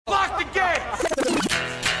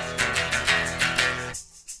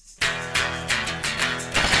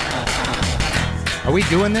Are we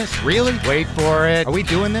doing this? Really? Wait for it. Are we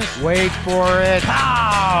doing this? Wait for it.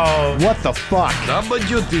 Pow! What the fuck?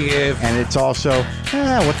 WTF. And it's also,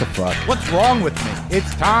 what the fuck? What's wrong with me?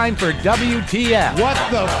 It's time for WTF. What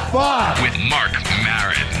the fuck? With Marc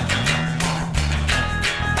Maron.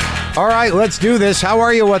 All right, let's do this. How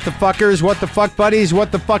are you, what the fuckers? What the fuck buddies?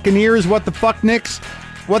 What the fucking ears? What the fuck nicks?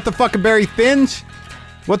 What the fuckleberry fins?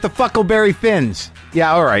 What the fuckleberry fins?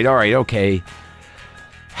 Yeah, all right, okay.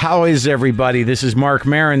 How is everybody? This is Marc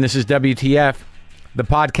Maron. This is WTF, the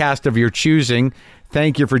podcast of your choosing.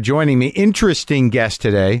 Thank you for joining me. Interesting guest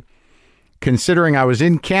today. Considering I was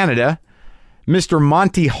in Canada, Mr.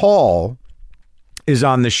 Monty Hall is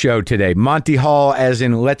on the show today. Monty Hall, as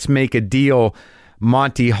in Let's Make a Deal,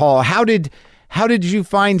 Monty Hall. How did you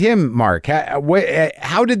find him, Mark?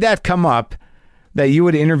 How did that come up that you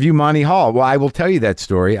would interview Monty Hall? Well, I will tell you that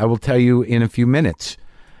story. I will tell you in a few minutes.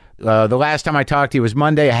 The last time I talked to you was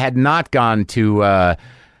Monday. I had not gone to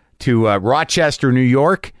Rochester, New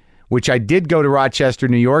York, which I did go to Rochester,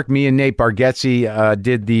 New York. Me and Nate Bargatze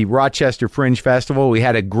did the Rochester Fringe Festival. We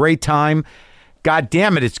had a great time. God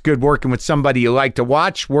damn it, it's good working with somebody you like to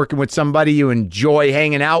watch, working with somebody you enjoy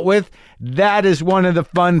hanging out with. That is one of the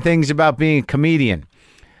fun things about being a comedian.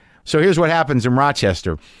 So here's what happens in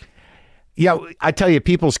Rochester. Yeah, I tell you,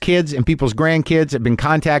 people's kids and people's grandkids have been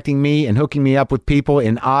contacting me and hooking me up with people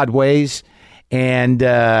in odd ways. And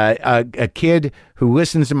a kid who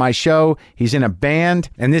listens to my show, he's in a band.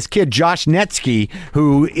 And this kid, Josh Netsky,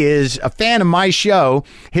 who is a fan of my show,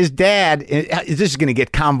 his dad, this is going to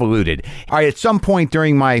get convoluted. All right, at some point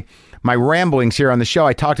during my ramblings here on the show,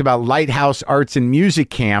 I talked about Lighthouse Arts and Music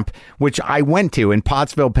Camp, which I went to in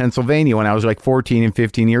Pottsville, Pennsylvania when I was like 14 and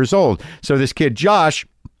 15 years old. So this kid, Josh,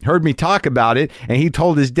 heard me talk about it, and he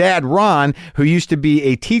told his dad, Ron, who used to be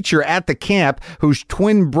a teacher at the camp, whose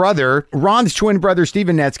Ron's twin brother,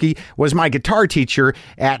 Stephen Netsky, was my guitar teacher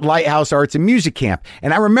at Lighthouse Arts and Music Camp.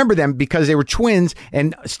 And I remember them because they were twins,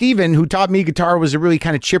 and Stephen, who taught me guitar, was a really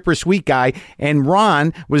kind of chipper, sweet guy, and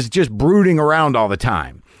Ron was just brooding around all the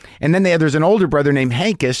time. And then there's an older brother named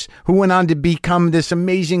Hankus who went on to become this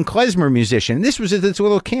amazing klezmer musician. This was at this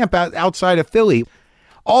little camp outside of Philly.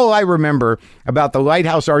 All I remember about the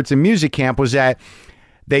Lighthouse Arts and Music Camp was that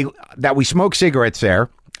we smoked cigarettes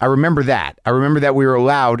there. I remember that. I remember that we were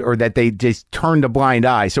allowed, or that they just turned a blind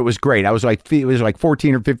eye. So it was great. It was like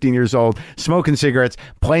 14 or 15 years old, smoking cigarettes,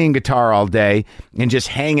 playing guitar all day, and just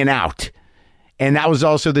hanging out. And that was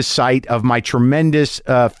also the site of my tremendous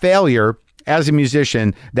failure as a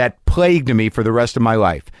musician that plagued me for the rest of my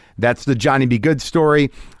life. That's the Johnny B. Good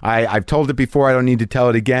story. I've told it before. I don't need to tell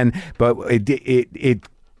it again, but it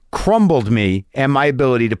crumbled me and my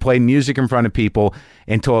ability to play music in front of people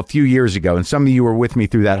until a few years ago. And some of you were with me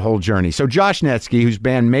through that whole journey. So Josh Netsky, whose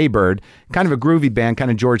band Maybird, kind of a groovy band,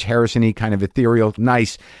 kind of George Harrison-y, kind of ethereal,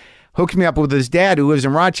 nice, hooked me up with his dad who lives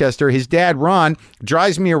in Rochester. His dad, Ron,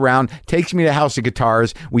 drives me around, takes me to House of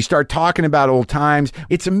Guitars. We start talking about old times.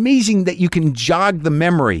 It's amazing that you can jog the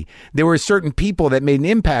memory. There were certain people that made an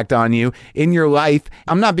impact on you in your life.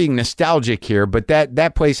 I'm not being nostalgic here, but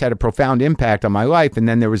that place had a profound impact on my life. And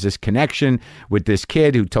then there was this connection with this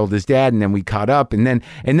kid who told his dad, and then we caught up. And then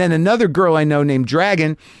another girl I know named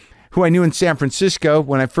Dragon, who I knew in San Francisco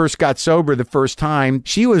when I first got sober the first time.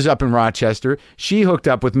 She was up in Rochester. She hooked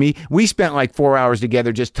up with me. We spent like 4 hours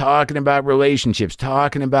together just talking about relationships,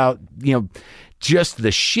 talking about, just the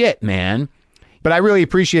shit, man. But I really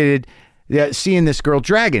appreciated seeing this girl,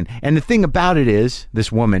 Dragon. And the thing about it is, this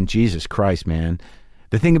woman, Jesus Christ, man.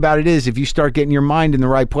 The thing about it is, if you start getting your mind in the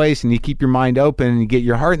right place and you keep your mind open and you get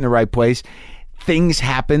your heart in the right place, things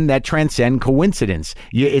happen that transcend coincidence.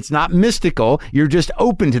 It's not mystical. You're just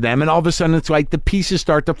open to them. And all of a sudden, it's like the pieces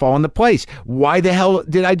start to fall into place. Why the hell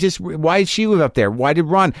why did she live up there? Why did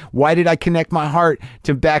Ron? Why did I connect my heart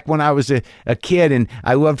to back when I was a kid and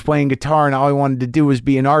I loved playing guitar and all I wanted to do was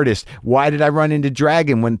be an artist? Why did I run into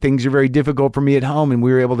Dragon when things are very difficult for me at home and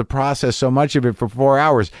we were able to process so much of it for 4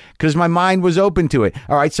 hours? Because my mind was open to it.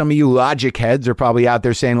 All right, some of you logic heads are probably out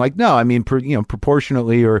there saying like, no, I mean,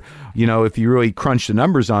 proportionately, or, if you really crunch the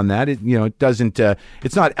numbers on that, it doesn't,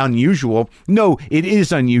 it's not unusual. No, it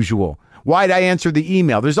is unusual. Why'd I answer the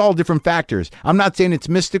email? There's all different factors. I'm not saying it's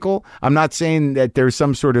mystical. I'm not saying that there's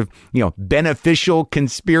some sort of, beneficial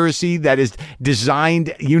conspiracy that is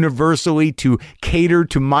designed universally to cater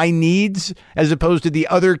to my needs, as opposed to the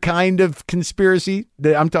other kind of conspiracy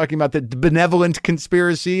that I'm talking about, the benevolent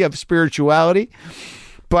conspiracy of spirituality.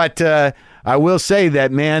 But I will say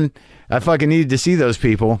that, man, I fucking needed to see those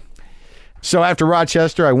people. So after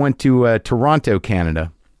Rochester, I went to Toronto,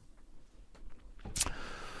 Canada.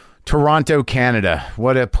 Toronto, Canada.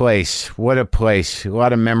 What a place. What a place. A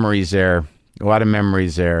lot of memories there. A lot of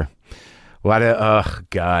memories there. A lot of, oh,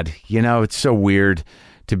 God. You know, it's so weird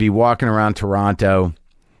to be walking around Toronto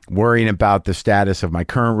worrying about the status of my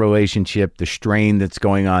current relationship, the strain that's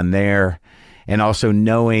going on there, and also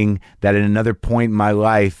knowing that at another point in my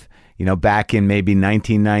life, you know, back in maybe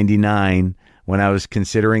 1999, when I was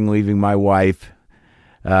considering leaving my wife,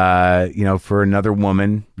 you know, for another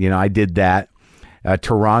woman, you know, I did that.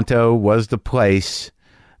 Toronto was the place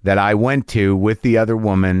that I went to with the other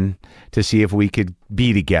woman to see if we could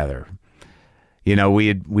be together. You know,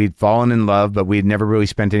 we'd fallen in love, but we had never really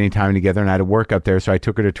spent any time together, and I had to work up there, so I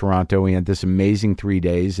took her to Toronto. We had this amazing 3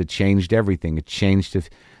 days. It changed everything. It changed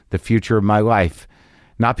the future of my life.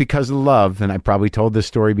 Not because of love, and I probably told this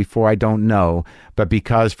story before, I don't know, but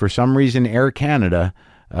because for some reason Air Canada,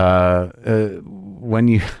 I'd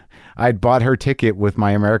bought her ticket with my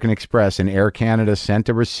American Express, and Air Canada sent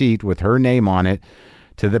a receipt with her name on it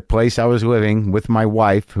to the place I was living with my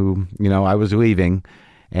wife, who, you know, I was leaving.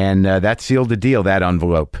 And that sealed the deal, that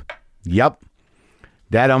envelope. Yep.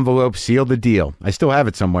 That envelope sealed the deal. I still have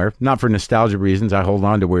it somewhere. Not for nostalgia reasons. I hold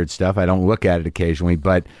on to weird stuff. I don't look at it occasionally.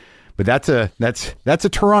 But that's a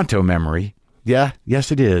Toronto memory. Yeah. Yes,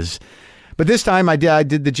 it is. But this time I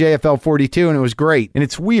did the JFL 42, and it was great. And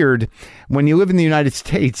it's weird when you live in the United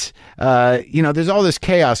States, you know, there's all this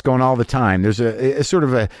chaos going all the time. There's a sort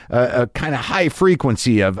of a kind of high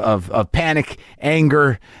frequency of panic,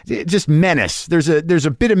 anger, just menace. There's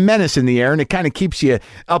a bit of menace in the air, and it kind of keeps you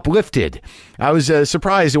uplifted. I was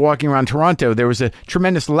surprised walking around Toronto. There was a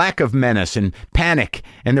tremendous lack of menace and panic,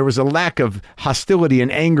 and there was a lack of hostility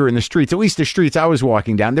and anger in the streets, at least the streets I was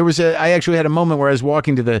walking down. I actually had a moment where I was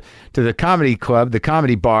walking to the comedy club, the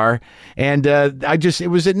comedy bar, and it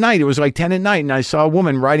was at night. It was like 10 at night, and I saw a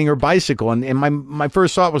woman riding her bicycle, and my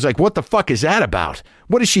first thought was like, what the fuck is that about?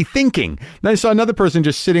 What is she thinking? Then I saw another person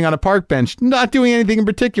just sitting on a park bench, not doing anything in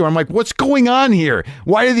particular. I'm like, what's going on here?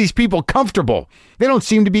 Why are these people comfortable? They don't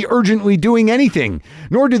seem to be urgently doing anything,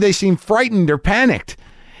 nor do they seem frightened or panicked.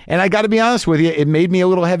 And I got to be honest with you, it made me a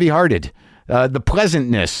little heavy-hearted. The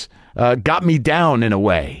pleasantness got me down in a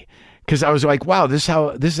way. Because I was like, wow, this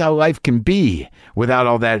is how life can be without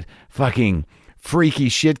all that fucking freaky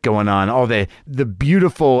shit going on, all the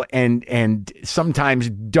beautiful and sometimes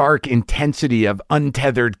dark intensity of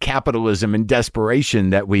untethered capitalism and desperation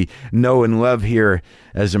that we know and love here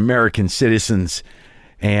as American citizens.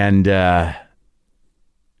 And I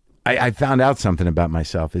found out something about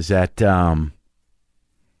myself, is that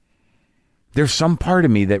there's some part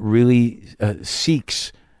of me that really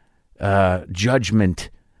seeks judgment,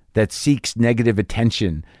 that seeks negative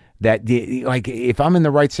attention, that like if I'm in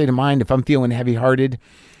the right state of mind, if I'm feeling heavy-hearted,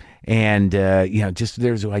 and you know, just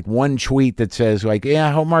there's like one tweet that says like, yeah,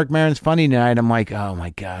 I hope Marc Maron's funny tonight. I'm like, oh my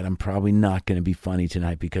God, I'm probably not going to be funny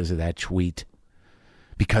tonight because of that tweet,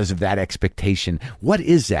 because of that expectation. What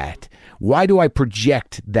is that? Why do I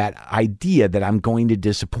project that idea that I'm going to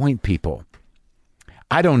disappoint people?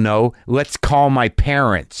 I don't know. Let's call my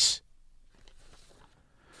parents.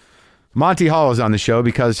 Monty Hall is on the show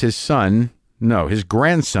because his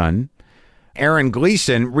grandson, Aaron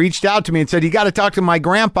Gleason, reached out to me and said, you got to talk to my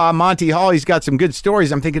grandpa, Monty Hall. He's got some good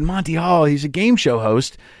stories. I'm thinking, Monty Hall, he's a game show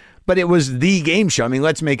host, but it was the game show. I mean,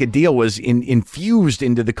 Let's Make a Deal was infused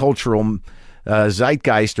into the cultural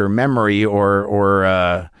zeitgeist or memory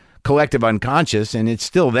or collective unconscious, and it's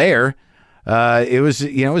still there. It was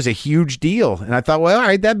a huge deal. And I thought, well, all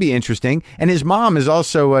right, that'd be interesting. And his mom is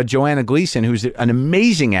also Joanna Gleason, who's an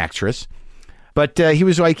amazing actress. But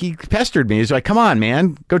he pestered me. He was like, come on,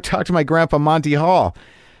 man, go talk to my grandpa, Monty Hall.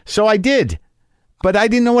 So I did. But I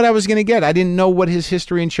didn't know what I was going to get. I didn't know what his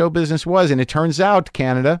history in show business was. And it turns out,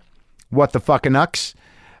 Canada, what the fucking ucks,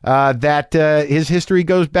 that his history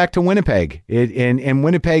goes back to Winnipeg. And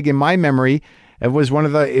Winnipeg, in my memory, it was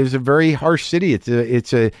a very harsh city. It's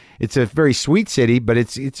a very sweet city, but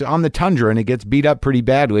it's on the tundra and it gets beat up pretty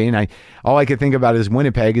badly. And all I could think about is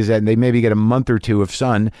Winnipeg is that they maybe get a month or two of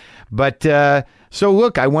sun. But so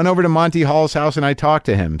look, I went over to Monty Hall's house and I talked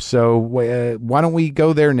to him. So why don't we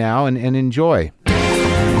go there now and enjoy?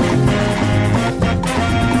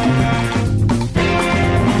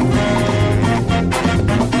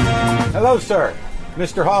 Hello, sir.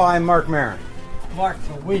 Mr. Hall, I'm Marc Maron. Marc,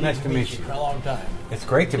 nice to meet you for a long time. It's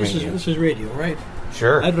great to meet you. This is radio, right?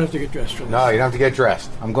 Sure. I don't have to get dressed for this. No, you don't have to get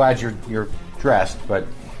dressed. I'm glad you're dressed, but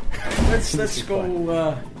let's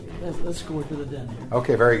go. Let's go to the den here.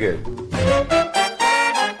 Okay, very good.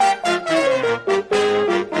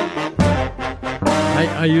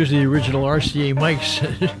 I used the original RCA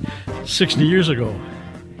mics 60 years ago.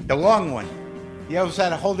 The long one. You always had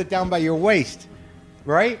to hold it down by your waist,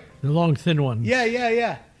 right? The long, thin one.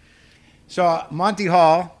 Yeah. So Monty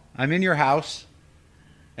Hall, I'm in your house,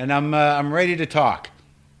 and I'm ready to talk.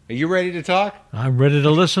 Are you ready to talk? I'm ready to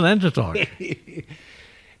listen and to talk.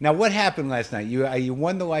 Now, what happened last night? You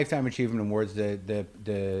won the Lifetime Achievement Awards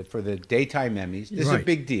for the daytime Emmys. This is a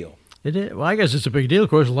big deal. It is. Well, I guess it's a big deal. Of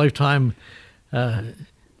course, a Lifetime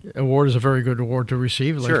award is a very good award to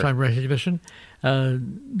receive, lifetime recognition.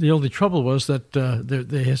 The only trouble was that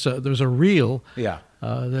there was a reel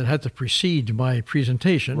that had to precede my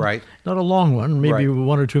presentation. Right. Not a long one, maybe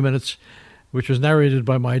 1 or 2 minutes, which was narrated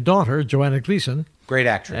by my daughter, Joanna Gleason. Great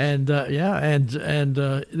actress. And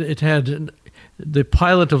it had the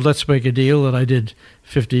pilot of Let's Make a Deal that I did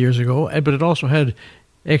 50 years ago, but it also had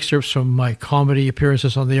excerpts from my comedy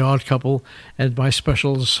appearances on The Odd Couple and my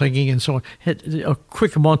specials, singing and so on. Had a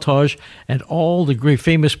quick montage and all the great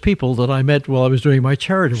famous people that I met while I was doing my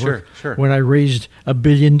charity work when I raised $1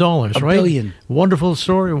 billion, right? $1 billion. Wonderful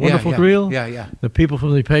story, wonderful reel. Yeah. The people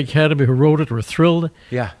from the Academy who wrote it were thrilled.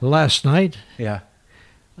 Yeah. Last night,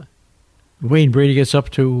 Wayne Brady gets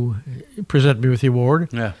up to present me with the award.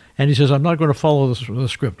 Yeah. And he says, I'm not going to follow the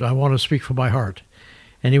script. I want to speak from my heart.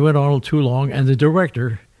 And he went on too long, and the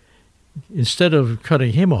director, instead of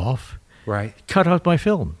cutting him off, cut out my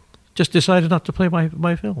film. Just decided not to play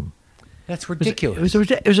my film. That's ridiculous.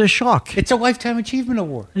 It was a shock. It's a Lifetime Achievement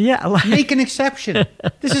Award. Yeah. Make an exception.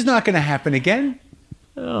 This is not going to happen again.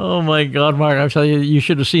 Oh, my God, Mark. I'm telling you, you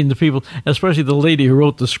should have seen the people, especially the lady who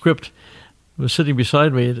wrote the script was sitting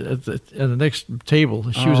beside me at the next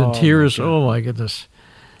table. She was in tears. Oh, my goodness.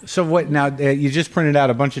 So what now? You just printed out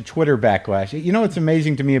a bunch of Twitter backlash. You know what's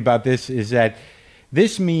amazing to me about this is that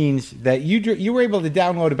this means that you were able to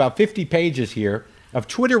download about 50 pages here of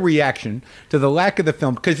Twitter reaction to the lack of the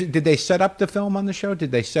film. Because did they set up the film on the show?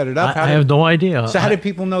 Did they set it up? I have no idea. So how did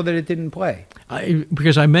people know that it didn't play?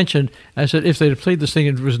 Because I said if they had played this thing,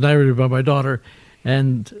 it was narrated by my daughter,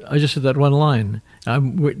 and I just said that one line.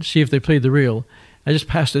 See if they played the reel. I just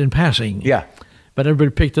passed it in passing. Yeah. But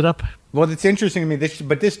everybody picked it up. Well, it's interesting to me.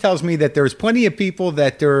 This tells me that there's plenty of people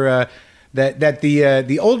that the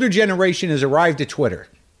older generation has arrived at Twitter.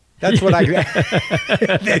 That's what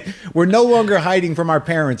we're no longer hiding from our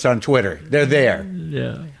parents on Twitter. They're there.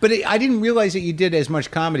 Yeah. But I didn't realize that you did as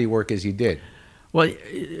much comedy work as you did. Well,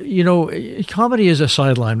 you know, comedy is a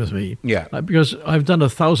sideline with me. Yeah. Because I've done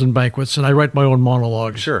 1,000 banquets and I write my own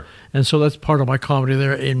monologues. Sure. And so that's part of my comedy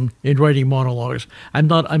there in writing monologues. I'm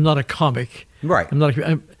not a comic. Right.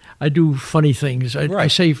 I do funny things. I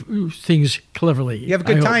say things cleverly. You have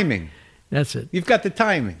good timing. That's it. You've got the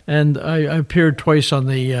timing. And I appeared twice on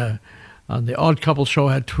the Odd Couple show.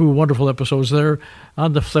 I had 2 wonderful episodes there.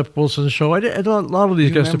 On the Flip Wilson show, I did a lot of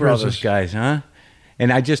these guest appearances. All those guys, huh?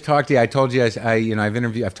 And I just talked to you. I told you,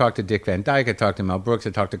 I've talked to Dick Van Dyke. I talked to Mel Brooks.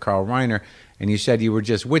 I talked to Carl Reiner. And you said you were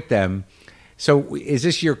just with them. So is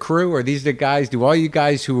this your crew? Are these the guys? Do all you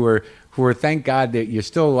guys who are, thank God that you're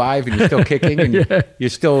still alive and you're still kicking and you're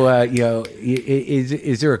still,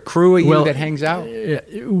 is there a crew of you that hangs out?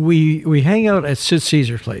 We hang out at Sid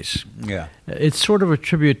Caesar's place. Yeah. It's sort of a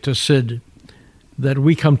tribute to Sid that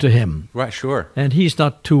we come to him. Right, sure. And he's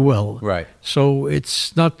not too well. Right. So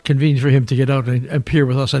it's not convenient for him to get out and appear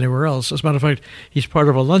with us anywhere else. As a matter of fact, he's part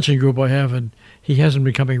of a luncheon group I have, and he hasn't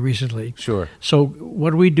been coming recently. Sure. So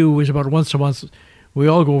what we do is about once a month, we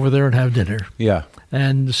all go over there and have dinner. Yeah.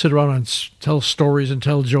 And sit around and tell stories and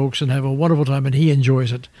tell jokes and have a wonderful time, and he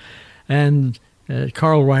enjoys it. And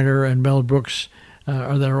Carl Reiner and Mel Brooks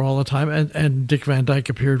are there all the time, and Dick Van Dyke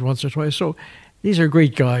appeared once or twice. So these are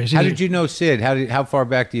great guys. How did you know Sid? How far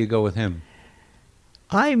back do you go with him?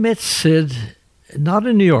 I met Sid not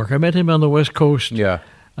in New York. I met him on the West Coast. Yeah.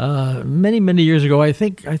 Many, many years ago. I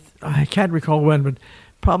think I can't recall when, but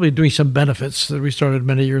probably doing some benefits that we started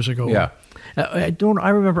many years ago. Yeah. I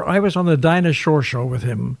remember I was on the Dinah Shore show with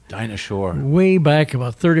him. Dinah Shore. Way back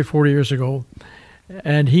about 30, 40 years ago.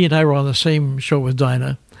 And he and I were on the same show with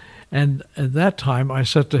Dinah. And at that time, I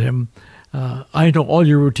said to him, I know all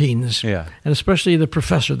your routines. Yeah. And especially the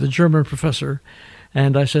professor, the German professor.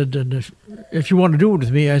 And I said, and if you want to do it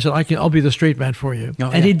with me, I said, I'll be the straight man for you.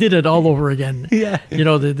 And he did it all over again. Yeah. You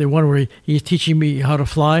know, the one where he's teaching me how to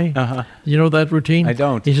fly. Uh-huh. You know that routine? I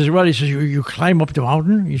don't. He says, you climb up the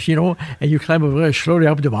mountain, and you climb very slowly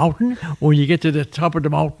up the mountain. When you get to the top of the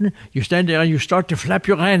mountain, you stand there and you start to flap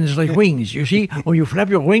your hands like wings. You see? When you flap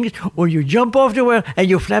your wings, when you jump off the wall and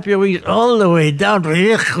you flap your wings all the way down.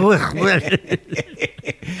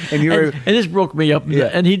 And this broke me up. Yeah.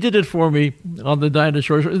 And he did it for me on the Dinah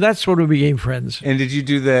Shore. That's when we became friends. And did you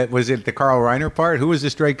do was it the Carl Reiner part? Who was the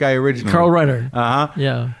straight guy originally? Carl Reiner. Uh-huh.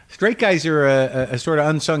 Yeah. Straight guys are a sort of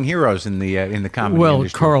unsung heroes in the comedy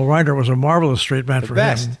industry. Carl Reiner was a marvelous straight man for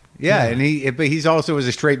best. him. Yeah, and but he's also was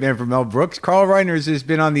a straight man from Mel Brooks. Carl Reiners has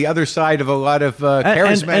been on the other side of a lot of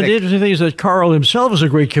charismatic. And the interesting thing is that Carl himself is a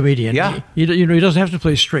great comedian. Yeah. He doesn't have to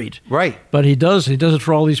play straight. Right. But he does. He does it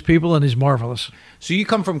for all these people, and he's marvelous. So you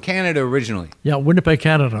come from Canada originally? Yeah, Winnipeg,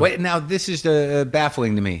 Canada. Wait, now this is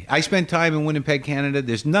baffling to me. I spent time in Winnipeg, Canada.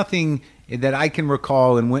 There's nothing that I can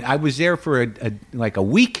recall, and when I was there for a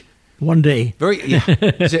week. One day.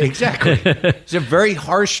 Exactly. It's a very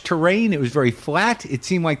harsh terrain. It was very flat. It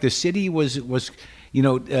seemed like the city was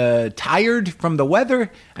tired from the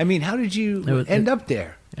weather. I mean, how did you end up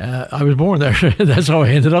there? I was born there. That's how I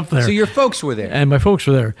ended up there. So your folks were there, and my folks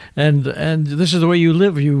were there. And this is the way you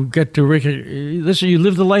live. You get to you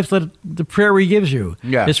live the life that the prairie gives you.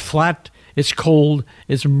 Yeah. It's flat. It's cold.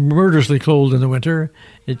 It's murderously cold in the winter.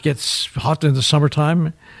 It gets hot in the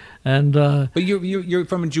summertime. And but you're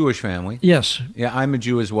from a Jewish family. Yes. Yeah, I'm a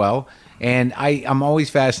Jew as well, and I'm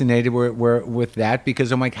always fascinated with that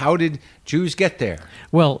because I'm like, how did Jews get there?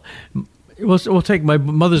 Well, we'll take my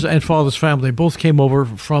mother's and father's family. Both came over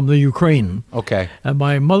from the Ukraine. Okay. And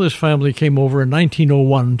my mother's family came over in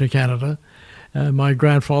 1901 to Canada. My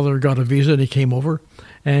grandfather got a visa and he came over,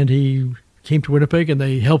 and he came to Winnipeg, and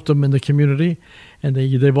they helped him in the community. And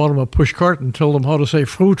they bought him a push cart and told him how to say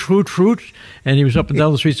fruit, fruit, fruit. And he was up and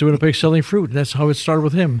down the streets of Winnipeg selling fruit. And that's how it started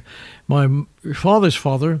with him. My father's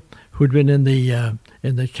father, who'd been in the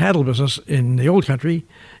cattle business in the old country,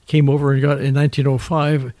 came over and got in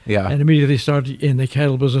 1905. Yeah. And immediately started in the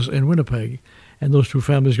cattle business in Winnipeg. And those two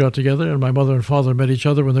families got together. And my mother and father met each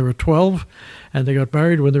other when they were 12. And they got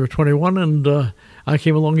married when they were 21. And I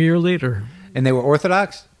came along a year later. And they were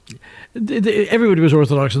Orthodox? Everybody was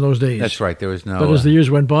Orthodox in those days. That's right. There was no. But as the years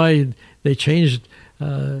went by, they changed.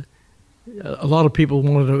 A lot of people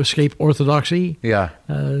wanted to escape Orthodoxy. Yeah.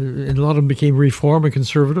 And a lot of them became Reform and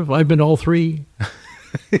Conservative. I've been all three.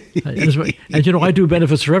 And I do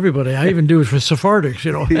benefits for everybody. I even do it for Sephardics.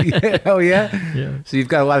 Yeah, oh yeah. Yeah. So you've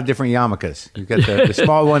got a lot of different yarmulkes. You've got the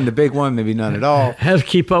small one, the big one, maybe none at all. Have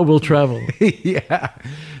kippah, will travel. Yeah.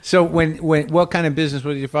 So what kind of business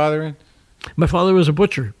was your father in? My father was a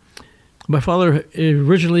butcher. My father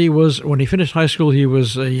originally was, when he finished high school, he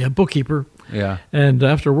was a bookkeeper. Yeah. And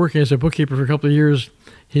after working as a bookkeeper for a couple of years,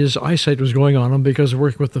 his eyesight was going on him because of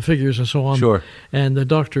working with the figures and so on. Sure. And the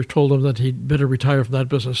doctor told him that he'd better retire from that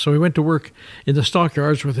business. So he went to work in the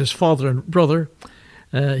stockyards with his father and brother.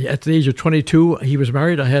 At the age of 22, he was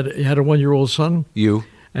married. He had a 1-year-old son. You.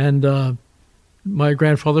 And my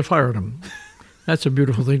grandfather fired him. That's a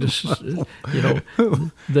beautiful thing to,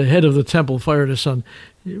 the head of the temple fired his son.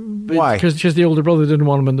 Why? Because the older brother didn't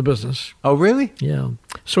want him in the business. Oh, really? Yeah.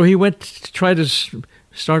 So he went to try to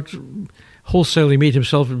start wholesaling meat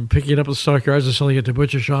himself and picking it up at the stockyards and selling it to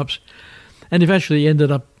butcher shops. And eventually he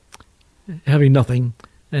ended up having nothing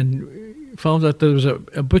and found that there was a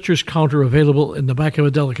butcher's counter available in the back of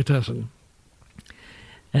a delicatessen.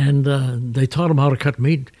 And they taught him how to cut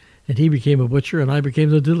meat, and he became a butcher, and I became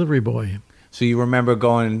the delivery boy. So you remember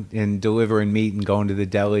going and delivering meat and going to the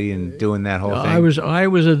deli and doing that whole thing? I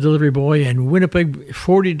was a delivery boy in Winnipeg,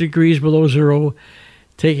 40 degrees below zero,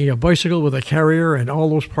 taking a bicycle with a carrier and all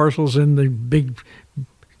those parcels in the big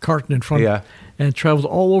carton in front. Yeah. And traveled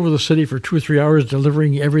all over the city for 2 or 3 hours,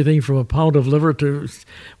 delivering everything from a pound of liver to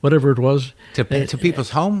whatever it was. To people's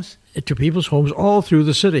homes? To people's homes all through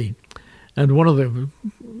the city. And one of the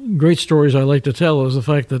great stories I like to tell is the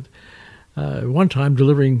fact that one time,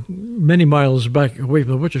 delivering many miles back away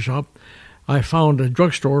from the butcher shop, I found a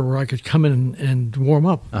drugstore where I could come in and warm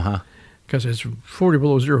up. Because it's 40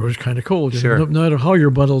 below zero. It's kind of cold. Sure. No matter how you're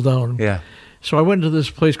bundled down. Yeah. So I went to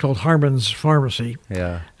this place called Harmon's Pharmacy.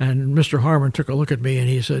 Yeah. And Mr. Harmon took a look at me and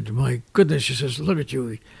he said, "My goodness," he says, "look at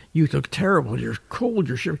you. You look terrible. You're cold.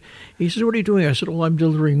 You're shivering." He says, "What are you doing?" I said, "Well, I'm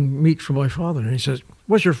delivering meat for my father." And he says,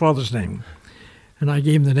 "What's your father's name?" And I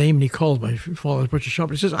gave him the name, and he called my father's butcher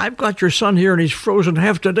shop. He says, "I've got your son here, and he's frozen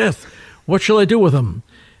half to death. What shall I do with him?"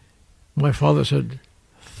 My father said,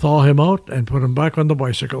 "Thaw him out and put him back on the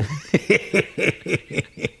bicycle."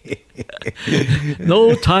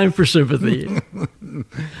 No time for sympathy.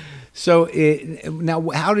 So now,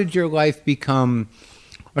 how did your life become?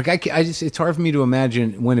 Like it's hard for me to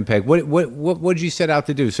imagine Winnipeg. What did you set out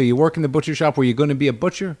to do? So you work in the butcher shop. Were you going to be a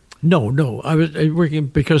butcher? No. I was working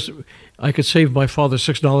because I could save my father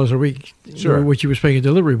 $6 a week, sure, which he was paying a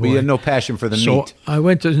delivery boy. But you had no passion for the meat. So I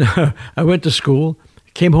went to school,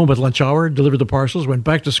 came home at lunch hour, delivered the parcels, went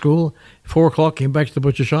back to school. 4:00, came back to the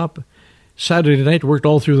butcher shop. Saturday night, worked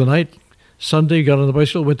all through the night. Sunday, got on the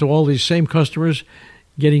bicycle, went to all these same customers,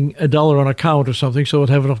 getting $1 on account or something, so I'd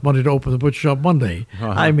have enough money to open the butcher shop Monday.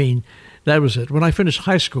 I mean, that was it. When I finished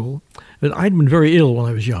high school, I'd been very ill when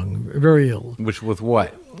I was young, very ill. With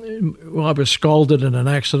what? well, I was scalded in an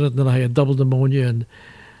accident, and then I had double pneumonia. And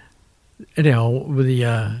anyhow,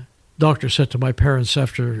 the doctor said to my parents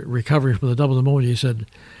after recovering from the double pneumonia, he said,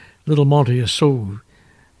 little Monty is so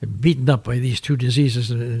beaten up by these two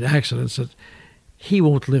diseases and accidents that he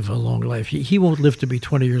won't live a long life. He won't live to be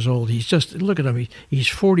 20 years old. He's just, look at him, he's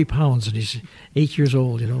 40 pounds and he's 8 years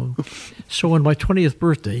old, So on my 20th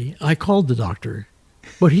birthday, I called the doctor,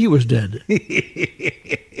 but he was dead.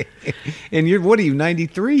 And what are you,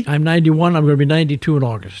 93? I'm 91. I'm going to be 92 in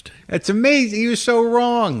August. That's amazing. He was so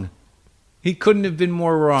wrong. He couldn't have been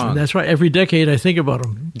more wrong. And that's right. Every decade I think about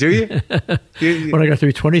him. Do you? When I got to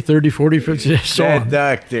be 20, 30, 40, 50, so on.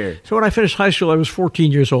 Doctor. So when I finished high school, I was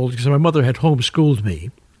 14 years old because my mother had homeschooled me.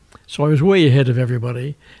 So I was way ahead of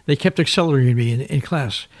everybody. They kept accelerating me in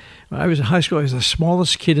class. When I was in high school, I was the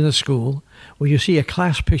smallest kid in the school. Well, you see a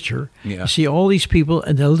class picture, you see all these people,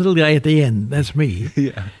 and the little guy at the end, that's me.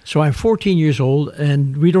 Yeah. So I'm 14 years old,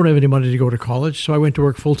 and we don't have any money to go to college, so I went to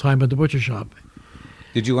work full-time at the butcher shop.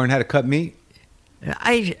 Did you learn how to cut meat?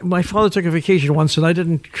 My father took a vacation once, and I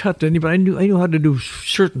didn't cut anybody. I knew how to do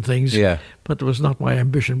certain things, but it was not my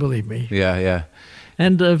ambition, believe me. Yeah.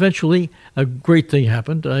 And eventually, a great thing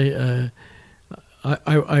happened. I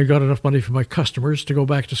got enough money from my customers to go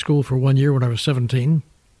back to school for 1 year when I was 17.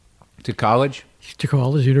 To college? To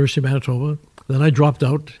college, University of Manitoba. Then I dropped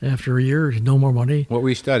out after a year, no more money. What were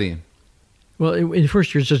you studying? Well, in the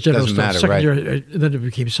first year, it's just general Doesn't stuff. matter, Second right. year, then it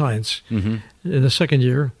became science. Mm-hmm. In the second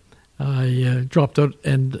year, I dropped out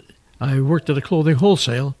and I worked at a clothing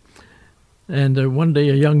wholesale. And one day,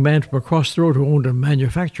 a young man from across the road who owned a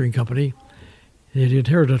manufacturing company, he had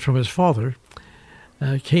inherited it from his father,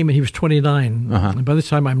 came and he was 29. And by this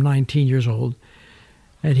time, I'm 19 years old.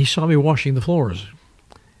 And he saw me washing the floors.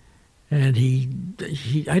 And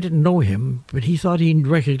I didn't know him, but he thought he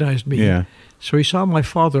recognized me. Yeah. So he saw my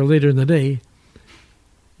father later in the day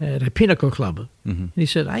at a pinnacle club. Mm-hmm. And he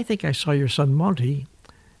said, I think I saw your son Monty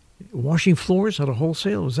washing floors at a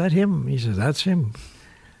wholesale. Was that him? He said, that's him.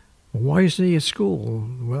 Why isn't he at school?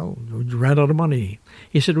 Well, we ran out of money.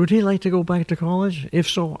 He said, would he like to go back to college? If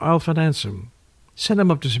so, I'll finance him. Send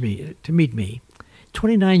him up to meet me.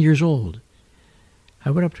 29 years old.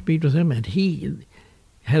 I went up to meet with him, and he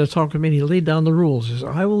had a talk with me, and he laid down the rules. He said,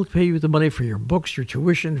 I will pay you the money for your books, your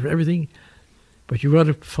tuition, for everything, but you got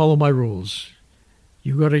to follow my rules.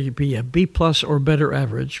 You got to be a B+ or better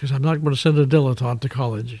average, because I'm not going to send a dilettante to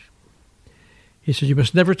college. He said, you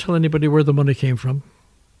must never tell anybody where the money came from.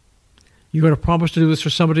 You got to promise to do this for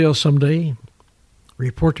somebody else someday.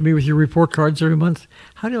 Report to me with your report cards every month.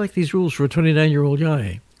 How do you like these rules for a 29-year-old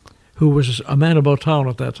guy who was a man about town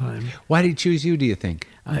at that time? Why did he choose you, do you think?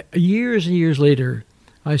 Years and years later,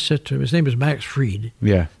 I said to him, his name is Max Fried.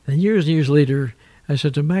 Yeah. And years later, I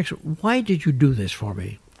said to Max, why did you do this for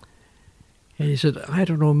me? And he said, I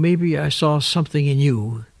don't know, maybe I saw something in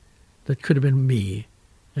you that could have been me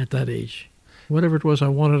at that age. Whatever it was, I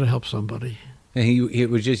wanted to help somebody. And it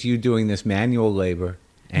was just you doing this manual labor.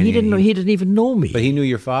 And he didn't even know me. But he knew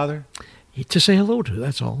your father? To say hello to,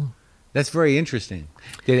 that's all. That's very interesting.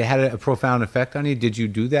 Did it have a profound effect on you? Did you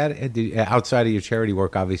do that? Outside of your charity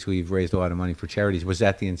work, obviously you've raised a lot of money for charities. Was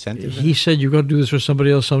that the incentive? He said, you've got to do this for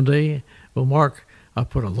somebody else someday. Well, Mark, I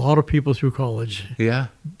put a lot of people through college. Yeah.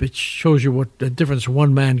 It shows you what a difference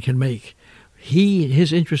one man can make.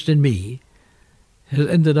 His interest in me has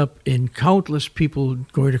ended up in countless people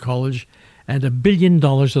going to college and $1 billion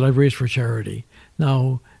that I've raised for charity.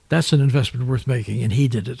 Now, that's an investment worth making, and he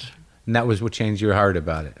did it. And that was what changed your heart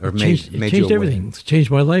about it? Or It changed everything. It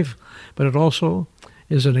changed my life, but it also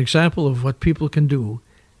is an example of what people can do.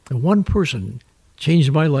 And one person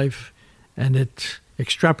changed my life, and it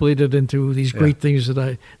extrapolated into these great things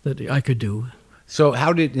that I could do. So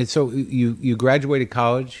you graduated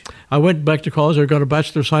college? I went back to college. I got a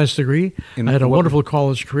Bachelor of Science degree. I had a wonderful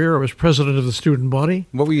college career. I was president of the student body.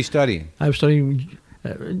 What were you studying? I was studying,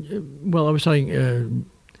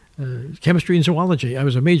 chemistry and zoology. I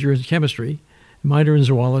was a major in chemistry, minor in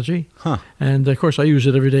zoology. Huh. And, of course, I use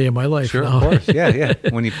it every day of my life. Sure, now. of course. Yeah.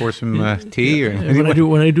 When you pour some tea. Or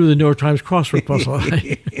when I do the New York Times crossword puzzle.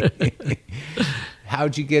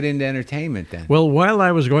 How'd you get into entertainment then? Well, while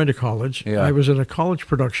I was going to college, I was in a college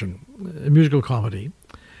production, a musical comedy.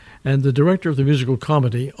 And the director of the musical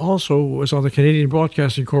comedy also was on the Canadian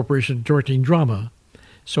Broadcasting Corporation directing drama.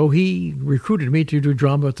 So he recruited me to do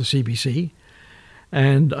drama at the CBC.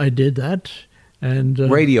 And I did that. And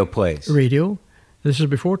radio plays. Radio. This is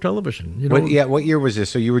before television. You know, what year was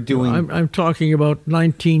this? So you were doing... I'm talking about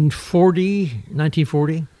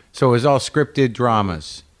 1940. So it was all scripted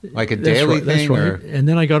dramas, like a daily thing? That's right. And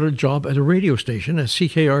then I got a job at a radio station, at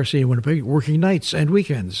CKRC in Winnipeg, working nights and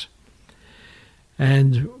weekends.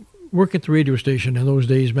 And work at the radio station in those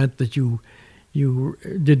days meant that you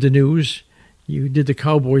did the news, you did the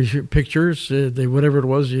cowboy pictures, whatever it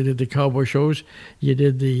was, you did the cowboy shows, you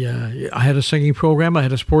did I had a singing program, I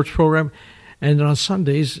had a sports program, and then on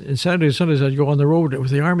Sundays, I'd go on the road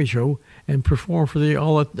with the Army show and perform for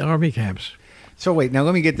all the Army camps. So wait, now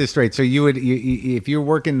let me get this straight. So if you're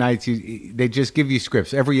working nights, they just give you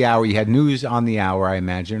scripts every hour. You had news on the hour, I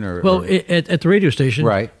imagine, or at the radio station,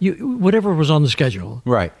 right? Whatever was on the schedule,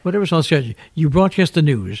 right? Whatever was on the schedule, you broadcast the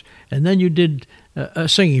news, and then you did a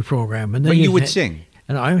singing program, and then you would sing.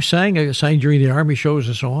 And I sang during the Army shows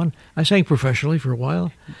and so on. I sang professionally for a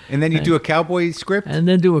while. And then you do a cowboy script, and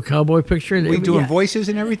then do a cowboy picture. Were you doing voices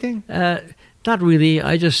and everything? Not really.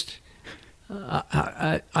 I just.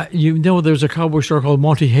 There's a cowboy star called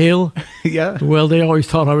Monty Hall. Yeah. Well, they always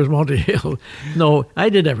thought I was Monty Hall. No, I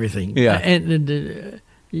did everything. Yeah. And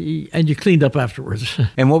you cleaned up afterwards.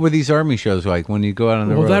 And what were these Army shows like when you go out on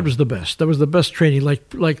the road? Well, that was the best. That was the best training.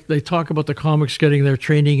 Like they talk about the comics getting their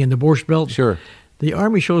training in the Borscht Belt. Sure. The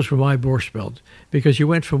Army shows were my Borscht Belt because you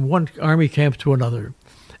went from one Army camp to another.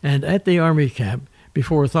 And at the Army camp,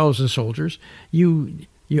 before 1,000 soldiers, you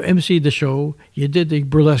emceed the show, you did the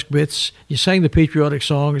burlesque bits, you sang the patriotic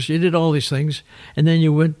songs, you did all these things, and then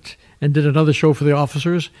you went and did another show for the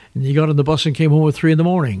officers, and you got on the bus and came home at 3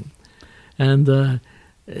 a.m. And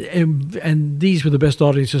these were the best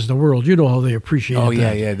audiences in the world. You know how they appreciate it. Oh,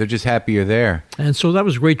 yeah. They're just happy you're there. And so that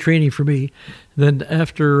was great training for me. Then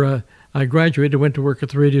after I graduated, I went to work at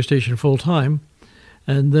the radio station full time.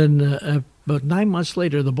 And then about 9 months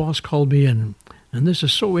later, the boss called me in. And this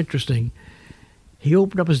is so interesting. He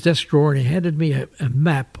opened up his desk drawer and he handed me a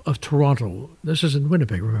map of Toronto. This is in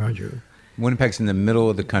Winnipeg, remind you. Winnipeg's in the middle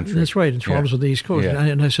of the country. That's right, and Toronto's on the East Coast. Yeah.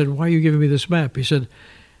 And I said, why are you giving me this map? He said,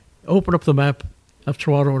 open up the map of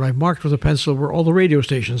Toronto, and I marked with a pencil where all the radio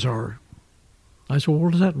stations are. I said, well,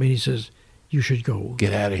 what does that mean? He says, you should go.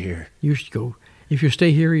 Get out of here. You should go. If you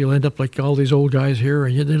stay here, you'll end up like all these old guys here,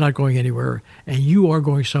 and they're not going anywhere. And you are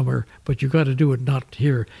going somewhere, but you got to do it not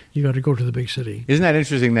here. You got to go to the big city. Isn't that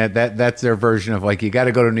interesting that's their version of like, you got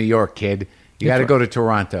to go to New York, kid. You got to go to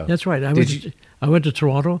Toronto. That's right. I went to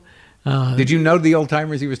Toronto. Did you know the old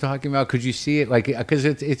timers he was talking about? Could you see it? Like, because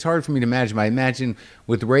it's hard for me to imagine. I imagine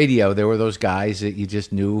with radio, there were those guys that you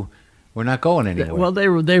just knew were not going anywhere. Well, they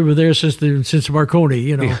were there since Marconi,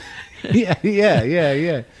 you know.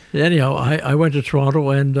 Yeah. Anyhow, I went to Toronto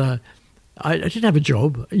and I didn't have a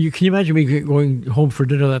job. Can you imagine me going home for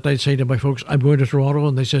dinner that night saying to my folks, I'm going to Toronto,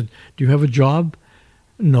 and they said, do you have a job?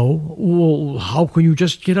 No. Well, how can you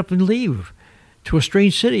just get up and leave to a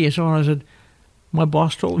strange city? And so on. I said, my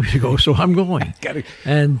boss told me to go, so I'm going.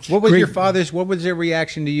 And what was their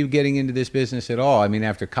reaction to you getting into this business at all? I mean,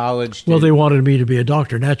 after college? Well, they wanted me to be a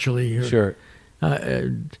doctor, naturally. Sure.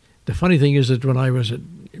 The funny thing is that when I was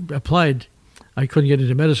applied, I couldn't get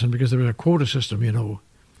into medicine because there was a quota system, you know,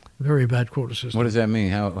 a very bad quota system. What does that mean?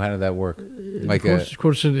 How did that work? Like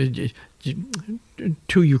quota system,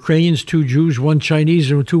 2 Ukrainians, 2 Jews, 1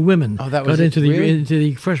 Chinese, and 2 women got into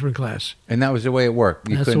the freshman class. And that was the way it worked?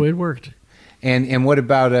 That's the way it worked. And what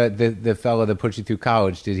about the fellow that put you through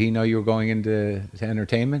college? Did he know you were going into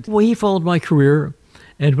entertainment? Well, he followed my career,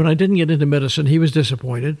 and when I didn't get into medicine, he was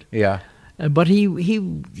disappointed. Yeah. But he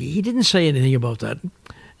didn't say anything about that.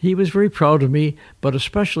 He was very proud of me, but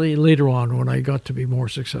especially later on when I got to be more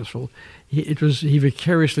successful, he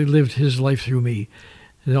vicariously lived his life through me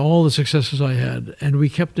and all the successes I had. And we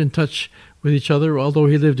kept in touch with each other, although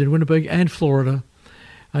he lived in Winnipeg and Florida.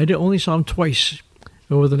 I only saw him twice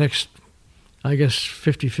over the next, I guess,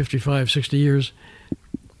 50, 55, 60 years.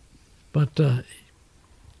 But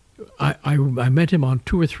I met him on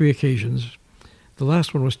 2 or 3 occasions. The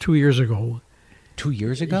last one was 2 years ago. 2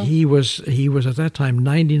 years ago? He was at that time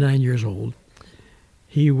 99 years old.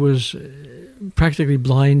 He was practically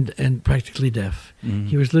blind and practically deaf. Mm-hmm.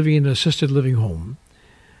 He was living in an assisted living home.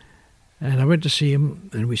 And I went to see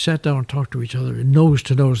him, and we sat down and talked to each other, nose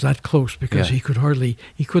to nose, that close, because he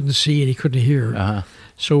couldn't see and he couldn't hear. Uh-huh.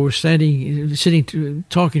 So we're sitting,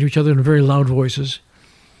 talking to each other in very loud voices.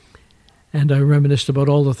 And I reminisced about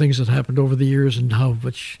all the things that happened over the years and how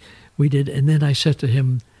much we did. And then I said to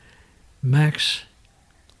him, Max,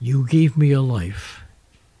 you gave me a life.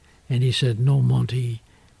 And he said, no, Monty,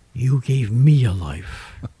 you gave me a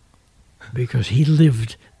life. Because he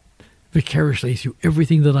lived vicariously through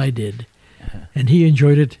everything that I did. Uh-huh. And he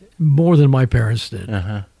enjoyed it more than my parents did.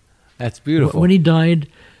 Uh-huh. That's beautiful. When he died,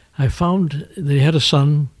 I found that he had a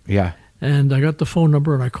son. Yeah. And I got the phone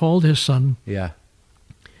number and I called his son. Yeah.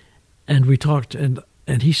 And we talked, and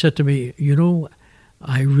he said to me, you know,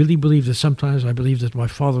 I really believe that sometimes I believe that my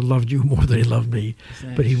father loved you more than he loved me.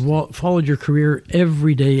 But he followed your career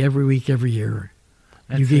every day, every week, every year.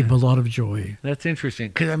 You gave him a lot of joy. That's interesting.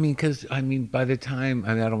 Because by the time,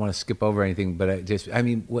 I don't want to skip over anything, but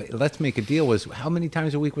Let's Make a Deal was, how many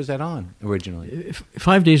times a week was that on originally?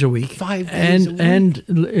 5 days a week. 5 days a week?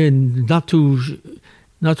 And not too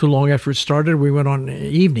long after it started, we went on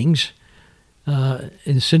evenings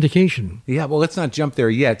in syndication. Yeah, well, let's not jump there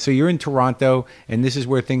yet. So you're in Toronto, and this is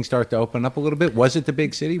where things start to open up a little bit. Was it the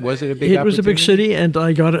big city? Was it a big It was a big city, and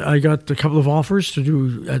I got a couple of offers to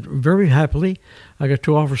do very happily. I got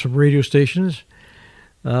 2 offers from radio stations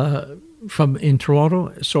in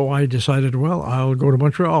Toronto, so I decided, well, I'll go to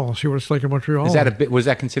Montreal, see what it's like in Montreal. Was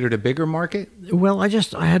that considered a bigger market? Well, I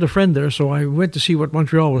had a friend there, so I went to see what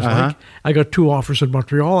Montreal was like. I got 2 offers in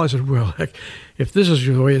Montreal. I said, well, heck, if this is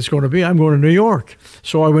the way it's going to be, I'm going to New York.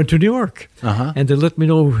 So I went to New York, and they let me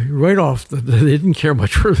know right off that they didn't care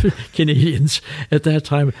much for Canadians at that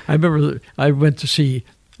time. I remember I went to see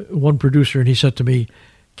one producer, and he said to me,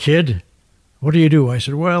 "Kid, what do you do?" I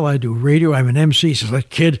said, "Well, I do radio. I'm an MC." He says,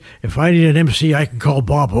 "Kid, if I need an MC, I can call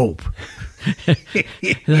Bob Hope."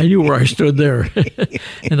 And I knew where I stood there.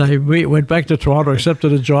 And I went back to Toronto,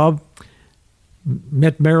 accepted a job,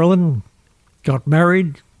 met Marilyn, got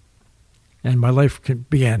married, and my life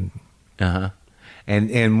began.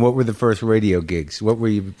 And what were the first radio gigs? What were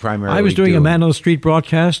you primarily I was doing a Man on the Street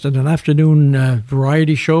broadcast and an afternoon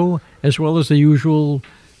variety show, as well as the usual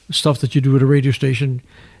stuff that you do at a radio station.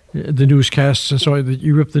 The newscasts, and so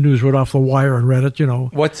you rip the news right off the wire and read it,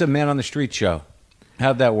 What's a Man on the Street show?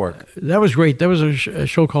 How'd that work? That was great. There was a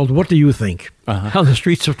show called What Do You Think? On the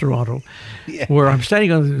streets of Toronto, where I'm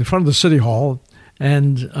standing in front of the City Hall,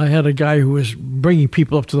 and I had a guy who was bringing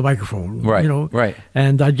people up to the microphone. Right, right.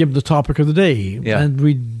 And I'd give him the topic of the day, and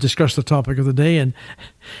we'd discuss the topic of the day, and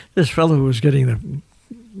this fellow who was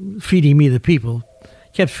feeding me the people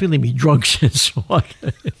kept feeling me drunk and so on.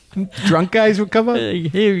 Drunk guys would come up?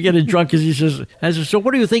 He get drunk, as he says, I said, "So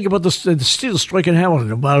what do you think about the steel strike in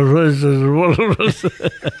Hamilton?"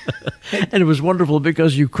 And it was wonderful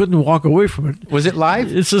because you couldn't walk away from it. Was it live?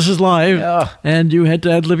 This is live, and you had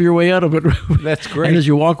to ad-lib your way out of it. That's great. And as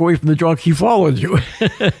you walk away from the drunk, he followed you.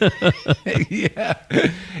 Yeah.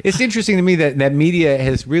 It's interesting to me that media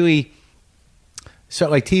has really, so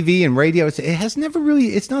like TV and radio,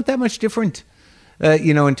 it's not that much different.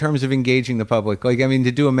 In terms of engaging the public.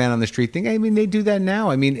 To do a Man on the Street thing, they do that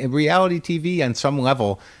now. Reality TV on some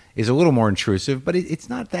level is a little more intrusive, but it's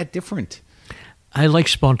not that different. I like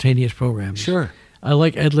spontaneous programs. Sure. I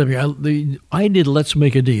like ad-libbing. I did Let's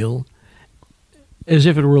Make a Deal as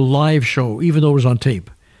if it were a live show, even though it was on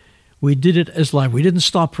tape. We did it as live. We didn't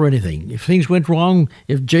stop for anything. If things went wrong,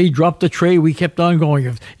 if Jay dropped the tray, we kept on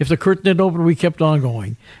going. If the curtain didn't open, we kept on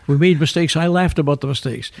going. We made mistakes. I laughed about the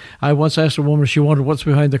mistakes. I once asked a woman if she wanted what's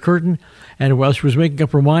behind the curtain, and while she was making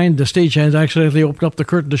up her mind, the stagehand accidentally opened up the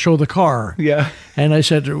curtain to show the car. Yeah. And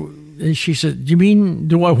she said, "You mean,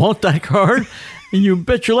 do I want that car?" And you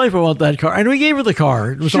bet your life I want that car. And we gave her the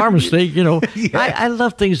car. It was our mistake, Yeah. I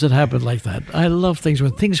love things that happen like that. I love things.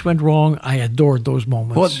 When things went wrong, I adored those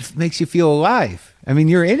moments. Well, it makes you feel alive.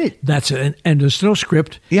 You're in it. That's it. And there's no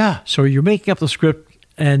script. Yeah. So you're making up the script,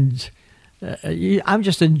 and I'm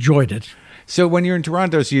just enjoyed it. So when you're in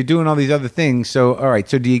Toronto, so you're doing all these other things. So, all right.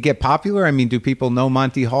 So do you get popular? Do people know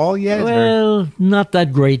Monty Hall yet? Well, not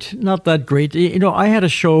that great. Not that great. I had a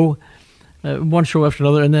show... one show after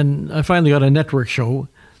another, and then I finally got a network show.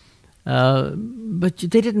 But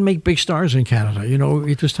they didn't make big stars in Canada.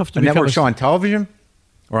 It was tough to become a network show on television?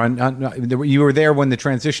 Or you were there when the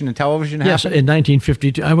transition to television happened? Yes, in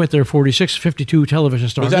 1952. I went there 52 television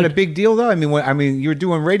stars. Was that a big deal, though? You were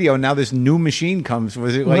doing radio, and now this new machine comes.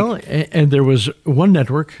 Was it like... Well, and there was one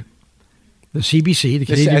network, the CBC, the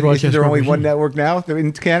Canadian Broadcast Corporation. Is there only one network now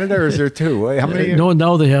in Canada, or is there 2? How many? No,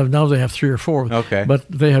 now they have 3 or 4. Okay. But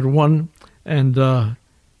they had one. And the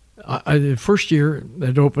first year that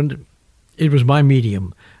it opened, it was my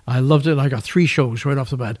medium. I loved it. I got 3 shows right off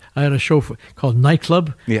the bat. I had a show called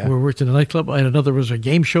Nightclub, where we worked in a nightclub. I had another was a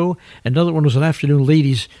game show. Another one was an afternoon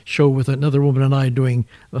ladies show with another woman and I doing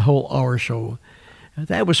the whole hour show.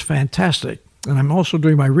 That was fantastic. And I'm also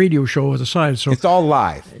doing my radio show at the side. So it's all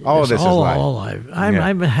live. All of this is live. All live.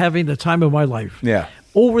 I'm having the time of my life. Yeah.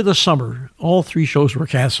 Over the summer, all 3 shows were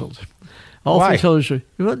canceled. Why? Television.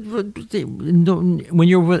 When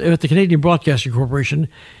you're at the Canadian Broadcasting Corporation,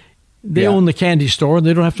 they own the candy store, and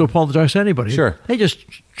they don't have to apologize to anybody. Sure. They just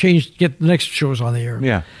get the next shows on the air.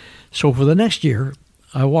 Yeah. So for the next year,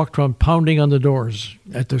 I walked around pounding on the doors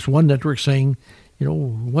at this one network saying,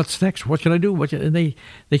 what's next? What can I do? And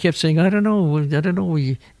they kept saying, I don't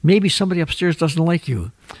know. Maybe somebody upstairs doesn't like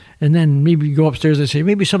you. And then maybe you go upstairs and say,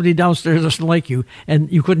 maybe somebody downstairs doesn't like you.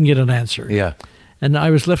 And you couldn't get an answer. Yeah. And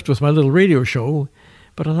I was left with my little radio show.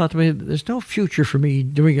 But I thought to me, there's no future for me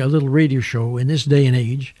doing a little radio show in this day and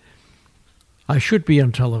age. I should be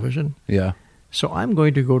on television. Yeah. So I'm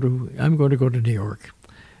going to go to New York.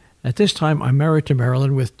 At this time, I'm married to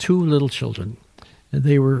Marilyn with 2 little children. And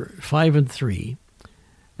they were 5 and 3.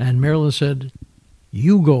 And Marilyn said,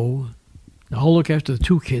 you go. I'll look after the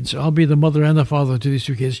 2 kids. I'll be the mother and the father to these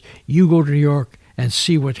 2 kids. You go to New York and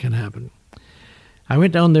see what can happen. I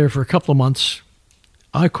went down there for a couple of months.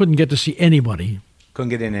 I couldn't get to see anybody. Couldn't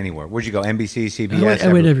get in anywhere. Where'd you go? NBC, CBS?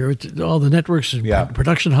 I went everywhere. All the networks and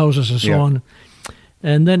production houses and so on.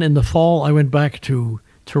 And then in the fall, I went back to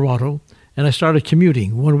Toronto, and I started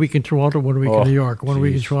commuting. 1 week in Toronto, 1 week in New York. 1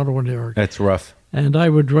 week in Toronto, 1 in New York. That's rough. And I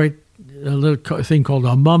would write a little thing called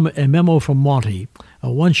a memo from Monty, a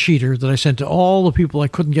 1-sheeter that I sent to all the people I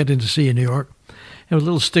couldn't get in to see in New York. And a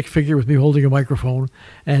little stick figure with me holding a microphone,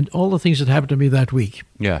 and all the things that happened to me that week.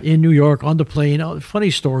 Yeah. In New York, on the plane,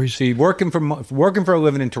 funny stories. So you're working for a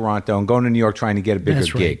living in Toronto and going to New York trying to get a bigger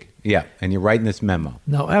gig. Yeah, and you're writing this memo.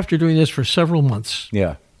 Now, after doing this for several months,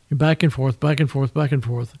 back and forth,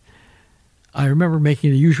 I remember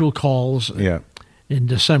making the usual calls in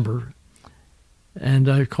December, and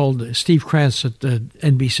I called Steve Krantz at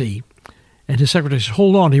NBC, and his secretary said,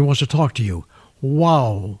 hold on, he wants to talk to you.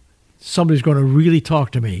 Wow. Somebody's going to really talk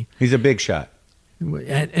to me. He's a big shot.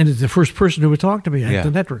 And it's the first person who would talk to me at the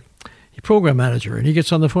network. He's program manager. And he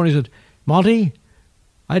gets on the phone. He said, Monty,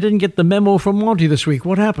 I didn't get the memo from Monty this week.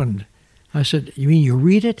 What happened? I said, you mean you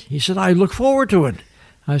read it? He said, I look forward to it.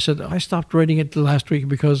 I said, I stopped writing it last week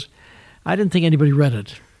because I didn't think anybody read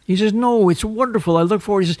it. He says, no, it's wonderful. I look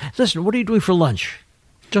forward. He says, listen, what are you doing for lunch?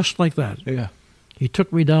 Just like that. Yeah. He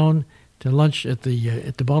took me down to lunch at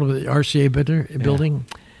the bottom of the RCA building.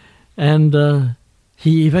 And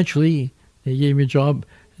he gave me a job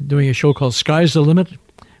doing a show called Sky's the Limit,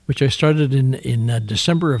 which I started in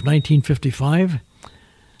December of 1955.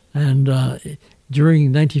 And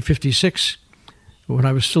during 1956, when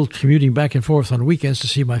I was still commuting back and forth on weekends to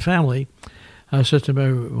see my family, I said to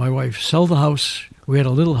my wife, sell the house. We had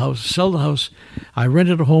a little house. Sell the house. I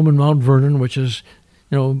rented a home in Mount Vernon, which is,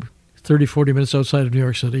 30, 40 minutes outside of New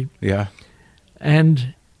York City. Yeah.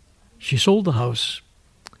 And she sold the house.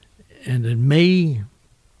 And in May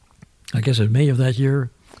of that year,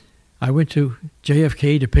 I went to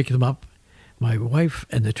JFK to pick them up, my wife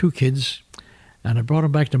and the 2 kids, and I brought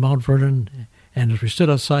them back to Mount Vernon. And as we stood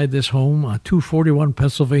outside this home on 241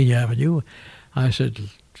 Pennsylvania Avenue, I said,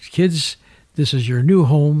 kids, this is your new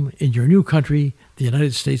home in your new country, the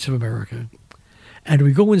United States of America. And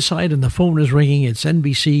we go inside and the phone is ringing. It's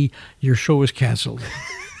NBC. Your show is canceled.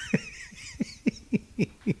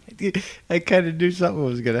 I kind of knew something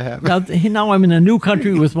was going to happen. Now I'm in a new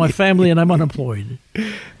country with my family and I'm unemployed.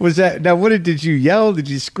 Did you yell? Did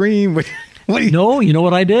you scream? No, you know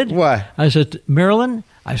what I did? What? I said, Marilyn,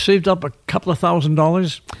 I saved up a couple of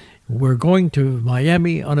 $1,000. We're going to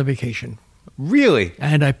Miami on a vacation. Really?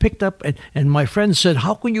 And I picked up, and my friend said,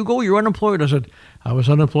 how can you go? You're unemployed. I said, I was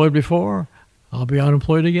unemployed before. I'll be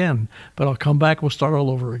unemployed again. But I'll come back. We'll start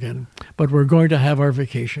all over again. But we're going to have our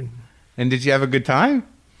vacation. And did you have a good time?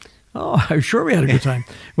 Oh, I'm sure we had a good time.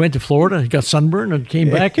 Went to Florida, got sunburned, and came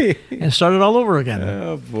back and started all over again.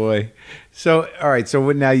 Oh, boy. So, all right. So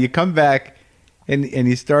now you come back and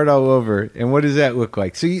you start all over. And what does that look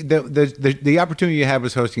like? So the opportunity you had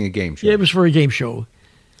was hosting a game show. Yeah, it was for a game show.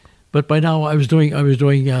 But by now I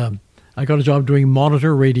got a job doing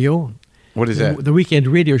monitor radio. What is that? The weekend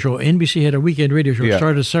radio show. NBC had a weekend radio show. It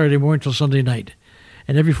started Saturday morning till Sunday night.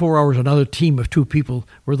 And every 4 hours, another team of 2 people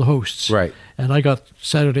were the hosts. Right. And I got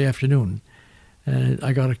Saturday afternoon. And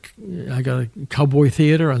I got a cowboy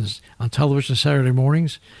theater on television Saturday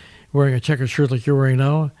mornings, wearing a checkered shirt like you're wearing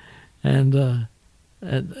now. And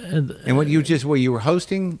what you were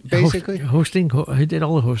hosting, basically? Hosting. I did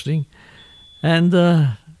all the hosting.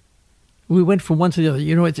 And we went from one to the other.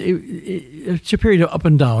 It's a period of up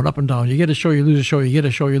and down, up and down. You get a show, you lose a show, you get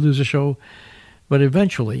a show, you lose a show. But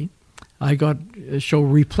eventually, I got a show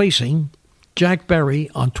replacing Jack Barry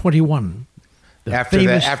on 21. After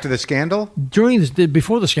the scandal?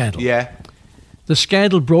 Before the scandal. Yeah. The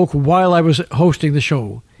scandal broke while I was hosting the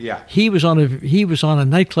show. Yeah. He was on a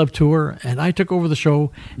nightclub tour, and I took over the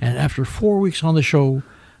show. And after 4 weeks on the show,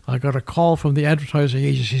 I got a call from the advertising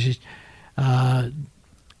agency. He said,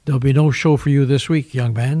 there'll be no show for you this week,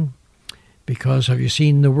 young man, because have you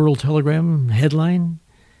seen the World Telegram headline?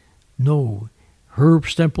 No. Herb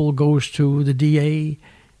Stempel goes to the DA.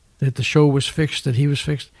 that the show was fixed, that he was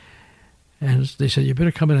fixed. And they said, you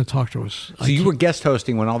better come in and talk to us. So you were guest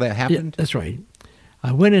hosting when all that Yeah, happened? that's right.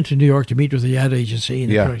 I went into New York to meet with the ad agency,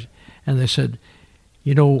 and they said,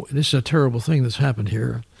 this is a terrible thing that's happened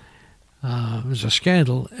here. There's a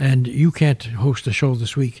scandal, and you can't host the show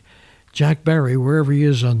this week. Jack Barry, wherever he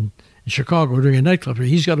is in Chicago doing a nightclub,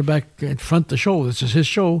 he's got to back and front the show. This is his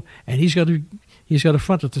show, and he's got to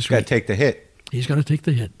front it this week. Got to take the hit. He's got to take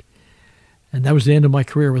the hit. And that was the end of my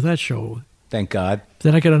career with that show. Thank God.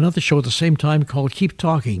 Then I got another show at the same time called Keep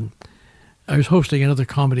Talking. I was hosting another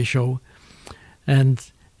comedy show,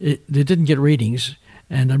 and they didn't get ratings.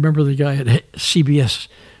 And I remember the guy at CBS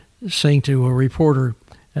saying to a reporter,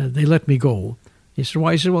 they let me go. He said,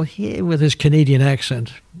 why? He said, well, he with his Canadian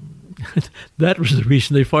accent. That was the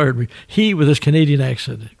reason they fired me. He with his Canadian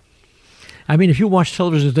accent. I mean, if you watch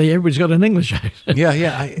television today, everybody's got an English accent.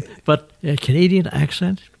 Yeah. But a Canadian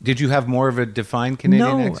accent? Did you have more of a defined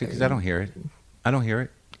Canadian accent? Because I don't hear it.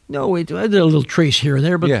 No, I did a little trace here and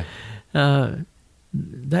there, but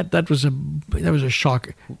that was a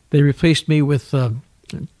shock. They replaced me with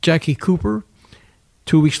Jackie Cooper.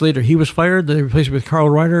 2 weeks later, he was fired. They replaced me with Carl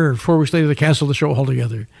Reiner, and 4 weeks later, they canceled the show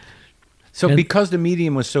altogether. So because the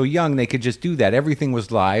medium was so young, they could just do that. Everything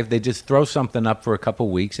was live. They just throw something up for a couple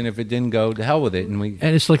of weeks, and if it didn't go, to hell with it. And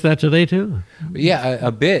it's like that today, too? Yeah,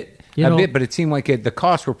 a bit. But it seemed like the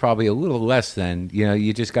costs were probably a little less than,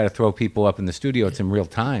 you just got to throw people up in the studio. It's in real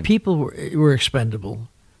time. People were expendable,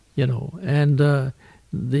 and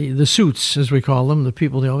the suits, as we call them, the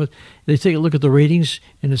people, they take a look at the ratings,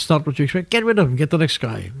 and it's not what you expect. Get rid of them. Get the next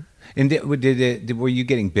guy. And were you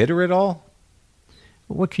getting bitter at all?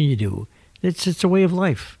 What can you do? It's a way of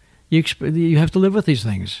life. You have to live with these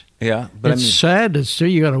things. Yeah, but it's sad.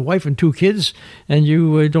 You got a wife and 2 kids, and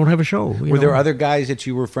you don't have a show. Were there other guys that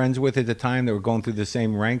you were friends with at the time that were going through the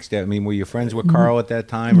same ranks? Were you friends with Carl at that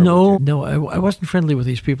time? No, I wasn't friendly with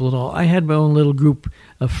these people at all. I had my own little group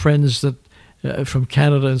of friends that from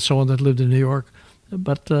Canada and so on that lived in New York,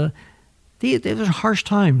 but they were harsh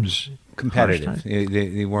times. Competitive. Harsh times.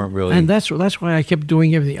 They weren't really. And that's why I kept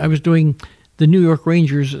doing everything. I was doing the New York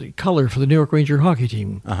Rangers color for the New York Ranger hockey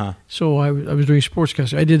team. Uh-huh. So I was doing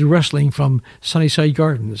sportscasting. I did wrestling from Sunnyside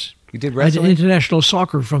Gardens. You did wrestling? I did international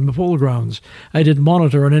soccer from the Polo Grounds. I did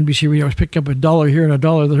monitor on NBC Radio. I was picking up $1 here and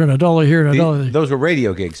 $1 there and $1 here and $1 there. Those were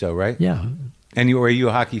radio gigs, though, right? Yeah. And were you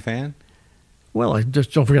a hockey fan? Well, I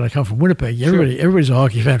just don't forget I come from Winnipeg. Sure. Everybody's a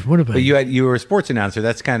hockey fan from Winnipeg. But you were a sports announcer.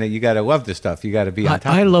 That's you got to love the stuff. You got to be on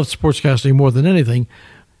top. I loved sportscasting more than anything,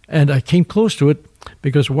 and I came close to it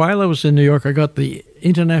because while I was in New York, I got the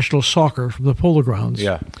international soccer from the Polo Grounds.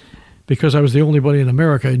 Yeah. Because I was the only buddy in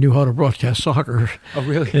America who knew how to broadcast soccer. Oh,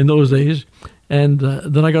 really? In those days. And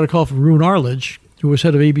then I got a call from Roone Arledge, who was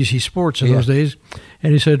head of ABC Sports in those days,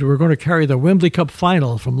 and he said, we're going to carry the Wembley Cup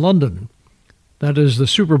final from London. That is the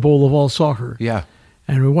Super Bowl of all soccer. Yeah.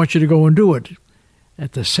 And we want you to go and do it.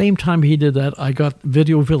 At the same time he did that, I got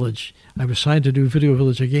Video Village. I was signed to do Video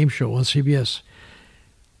Village, a game show on CBS.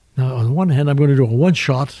 Now, on the one hand, I'm going to do a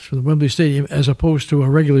one-shot for the Wembley Stadium as opposed to a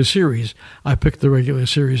regular series. I picked the regular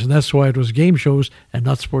series, and that's why it was game shows and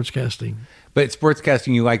not sportscasting. But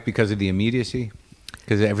sportscasting you like because of the immediacy?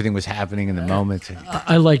 Because everything was happening in the moment.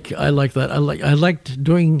 I like that. I like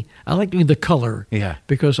doing the color. Yeah.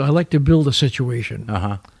 Because I like to build a situation.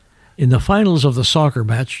 Uh-huh. In the finals of the soccer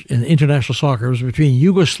match, in international soccer, it was between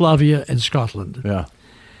Yugoslavia and Scotland. Yeah.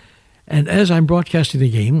 And as I'm broadcasting the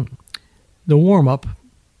game, the warm-up,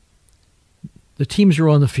 the teams are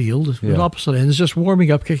on the field with opposite ends, just warming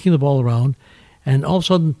up, kicking the ball around, and all of a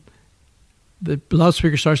sudden, the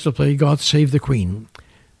loudspeaker starts to play God Save the Queen.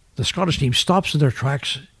 The Scottish team stops in their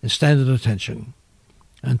tracks and stands at attention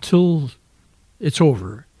until it's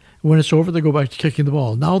over. When it's over, they go back to kicking the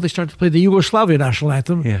ball. Now they start to play the Yugoslavia national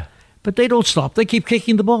anthem, but they don't stop. They keep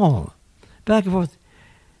kicking the ball back and forth.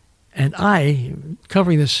 And I,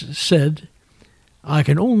 covering this, said, I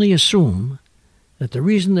can only assume that the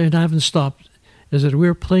reason they haven't stopped is that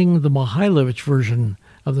we're playing the Mihailovic version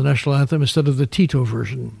of the national anthem instead of the Tito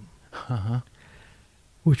version,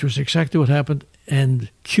 which was exactly what happened. And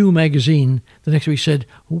Q magazine the next week said,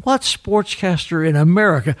 what sportscaster in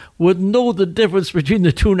America would know the difference between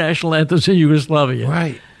the two national anthems in Yugoslavia?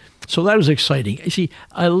 Right. So that was exciting. You see,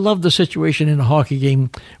 I love the situation in a hockey game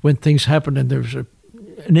when things happen and there's an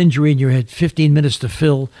injury and you had 15 minutes to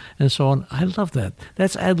fill and so on. I love that.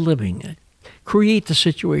 That's ad-libbing. Create the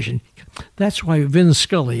situation. That's why Vin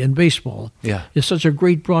Scully in baseball is such a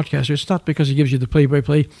great broadcaster. It's not because he gives you the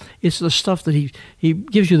play-by-play. It's the stuff that he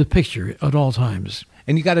gives you the picture at all times.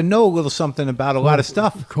 And you got to know a little something about a lot of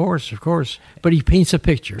stuff. Of course. But he paints a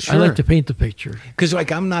picture. Sure. I like to paint the picture. Because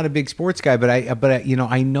like I'm not a big sports guy, but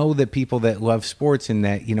I know that people that love sports and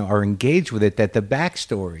that are engaged with it, that the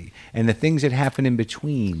backstory and the things that happen in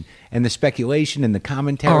between and the speculation and the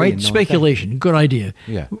commentary. All right, speculation. Good idea.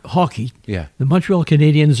 Yeah. Hockey. Yeah. The Montreal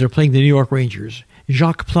Canadiens are playing the New York Rangers.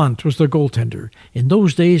 Jacques Plante was their goaltender. In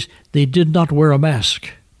those days, they did not wear a mask.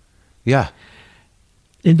 Yeah.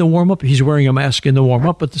 In the warm-up, he's wearing a mask in the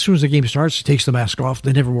warm-up, but as soon as the game starts, he takes the mask off.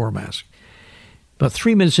 They never wore a mask. But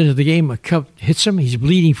 3 minutes into the game, a cup hits him. He's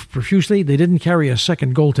bleeding profusely. They didn't carry a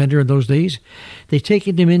second goaltender in those days. They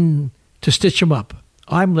taken him in to stitch him up.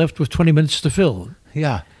 I'm left with 20 minutes to fill.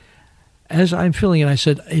 Yeah. As I'm filling it, I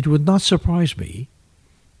said, it would not surprise me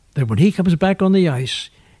that when he comes back on the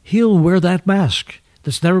ice, he'll wear that mask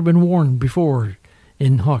that's never been worn before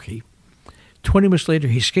in hockey. 20 minutes later,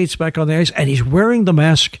 he skates back on the ice, and he's wearing the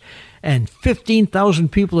mask, and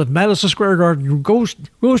 15,000 people at Madison Square Garden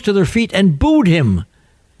rose to their feet and booed him.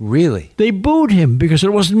 Really? They booed him because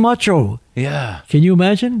it wasn't macho. Yeah. Can you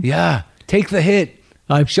imagine? Yeah. Take the hit.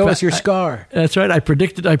 Show us your scar. That's right. I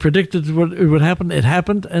predicted what would happen. It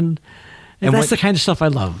happened, and that's the kind of stuff I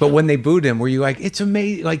love. But when they booed him, were you like, it's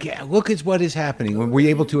amazing, like, yeah, look at what is happening? Were you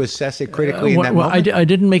able to assess it critically in that moment? I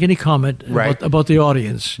didn't make any comment about the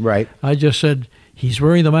audience. Right. I just said, he's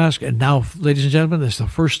wearing the mask, and now, ladies and gentlemen, it's the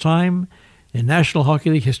first time in National Hockey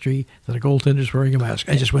League history that a goaltender is wearing a mask.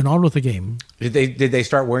 I just went on with the game. Did they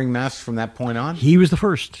start wearing masks from that point on? He was the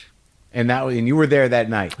first. And you were there that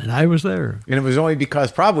night. And I was there. And it was only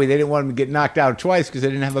because probably they didn't want him to get knocked out twice because they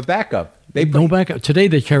didn't have a backup. No backup. Today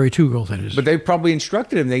they carry two goaltenders. But they probably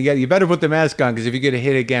instructed him. You better put the mask on because if you get a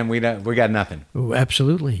hit again, we got nothing. Oh,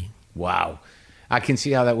 absolutely. Wow. I can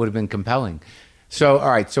see how that would have been compelling. So, all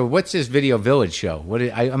right. So what's this Video Village show?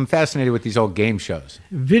 I'm fascinated with these old game shows.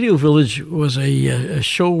 Video Village was a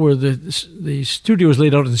show where the studio was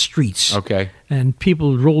laid out in the streets. Okay. And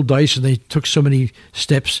people rolled dice and they took so many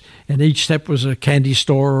steps, and each step was a candy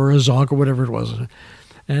store or a Zonk or whatever it was.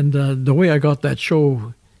 And the way I got that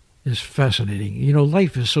show is fascinating.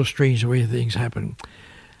 Life is so strange the way things happen.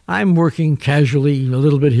 I'm working casually a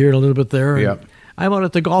little bit here and a little bit there. Yep. I'm out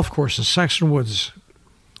at the golf course in Saxon Woods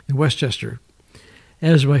in Westchester.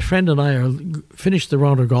 As my friend and I are finished the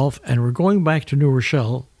round of golf and we're going back to New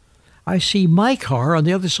Rochelle, I see my car on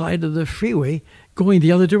the other side of the freeway going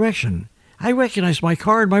the other direction. I recognize my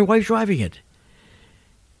car and my wife driving it.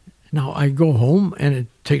 Now, I go home, and it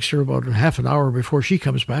takes her about half an hour before she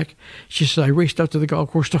comes back. She says, I raced out to the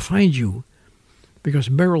golf course to find you because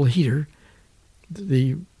Merrill Heater,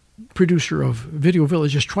 the producer of Video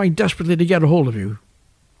Village, is trying desperately to get a hold of you.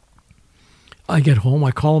 I get home,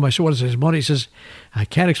 I call him, I say, what is his money? He says, I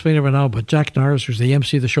can't explain it right now, but Jack Nars, who's the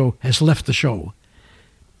MC of the show, has left the show.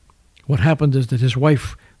 What happened is that his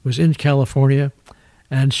wife was in California,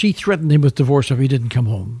 and she threatened him with divorce if he didn't come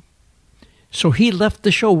home. So he left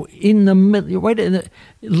the show in the middle,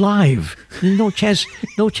 live. No chance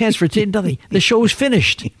for nothing. The show's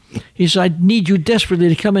finished. He said, I need you desperately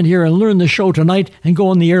to come in here and learn the show tonight and go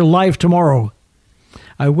on the air live tomorrow.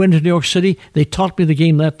 I went to New York City. They taught me the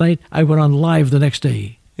game that night. I went on live the next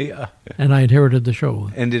day. Yeah. And I inherited the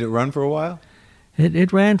show. And did it run for a while?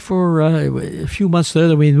 It ran for a few months there.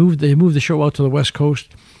 Then they moved the show out to the West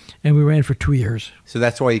Coast, and we ran for 2 years. So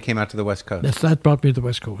that's why you came out to the West Coast? That brought me to the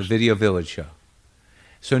West Coast. The Video Village show.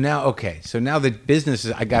 So now the business,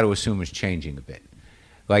 I got to assume, is changing a bit.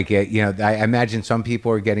 Like, I imagine some people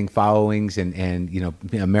are getting followings and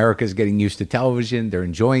America's getting used to television. They're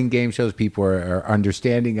enjoying game shows. People are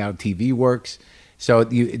understanding how TV works. So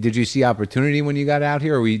did you see opportunity when you got out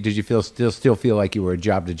here, or did you still feel like you were a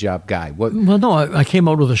job-to-job guy? Well, no, I came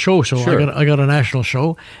out with a show, so sure. I got a national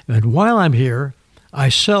show. And while I'm here, I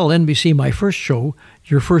sell NBC my first show,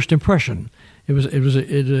 Your First Impression. It was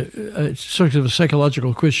a sort of a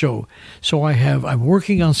psychological quiz show. So I'm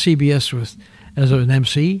working on CBS as an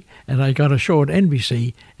MC, and I got a show at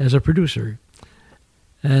NBC as a producer.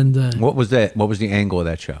 And what was that? What was the angle of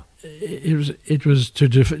that show? It was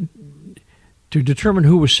to determine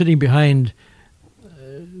who was sitting behind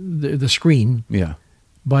the screen. Yeah.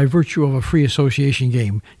 By virtue of a free association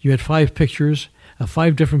game. You had 5 pictures of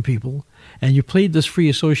 5 different people, and you played this free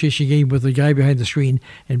association game with the guy behind the screen,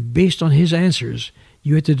 and based on his answers,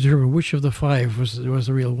 you had to determine which of the 5 was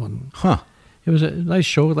the real one. Huh. It was a nice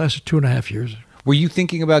show. It lasted 2.5 years. Were you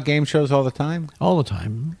thinking about game shows all the time? All the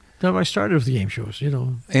time. I started with the game shows,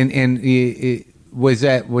 And was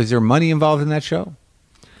there money involved in that show?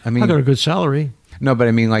 I mean, I got a good salary. No, but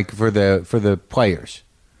I mean, like for the players,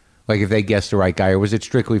 like if they guessed the right guy, or was it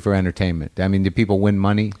strictly for entertainment? I mean, did people win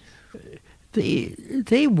money?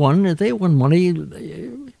 They won money.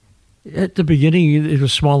 At the beginning, it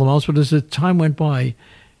was small amounts, but as the time went by,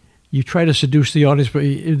 you try to seduce the audience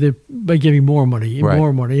by giving more money, and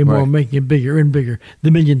more money, and more, making it bigger and bigger. The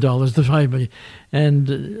 $1 million, the $5 million,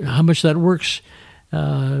 and how much that works.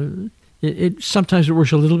 Sometimes it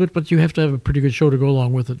works a little bit, but you have to have a pretty good show to go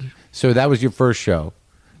along with it. So that was your first show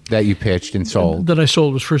that you pitched and sold. That I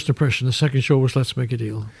sold was First Impression. The second show was Let's Make a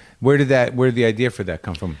Deal. Where did the idea for that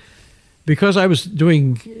come from? Because I was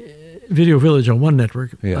doing Video Village on one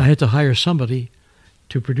network, I had to hire somebody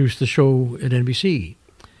to produce the show at NBC.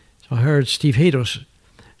 So I hired Steve Hados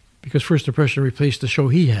because First Impression replaced the show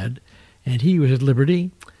he had, and he was at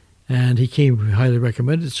Liberty, and he came highly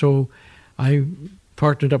recommended. So I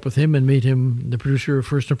partnered up with him and made him the producer of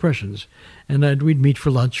First Impressions. And we'd meet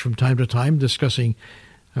for lunch from time to time discussing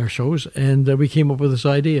our shows, and we came up with this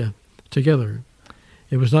idea together.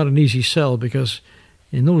 It was not an easy sell because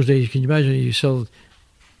in those days, can you imagine, you sell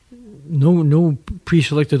no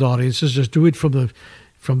pre-selected audiences, just do it from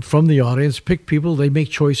the audience, pick people, they make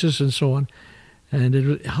choices and so on.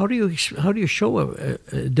 And how do you show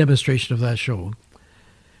a demonstration of that show?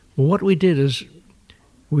 Well, what we did is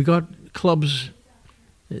we got clubs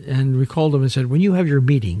and we called them and said, when you have your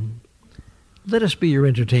meeting, let us be your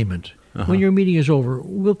entertainment. When your meeting is over,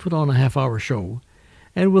 we'll put on a half-hour show,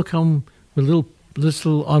 and we'll come with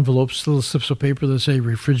little envelopes, little slips of paper that say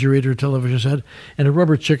refrigerator, television set, and a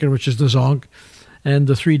rubber chicken, which is the zonk, and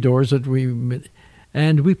the 3 doors that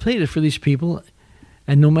we played it for these people,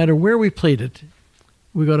 and no matter where we played it,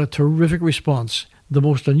 we got a terrific response. The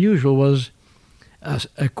most unusual was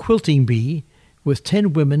a quilting bee with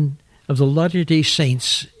 10 women of the Latter-day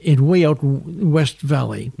Saints in way out West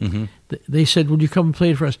Valley. Mm-hmm. They said, will you come and play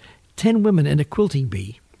it for us? 10 women and a quilting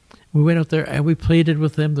bee. We went out there and we played it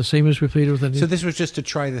with them the same as we played it with them. So this was just to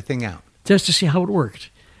try the thing out? Just to see how it worked.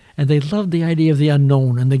 And they loved the idea of the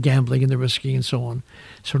unknown and the gambling and the risking and so on.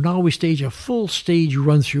 So now we stage a full stage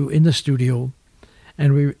run-through in the studio,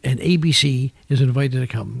 and ABC is invited to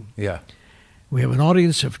come. Yeah. We have an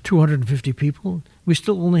audience of 250 people. We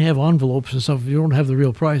still only have envelopes and stuff. You don't have the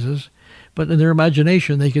real prizes. But in their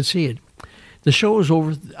imagination, they could see it. The show is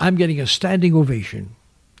over. I'm getting a standing ovation.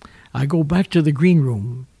 I go back to the green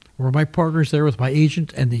room where my partner's there with my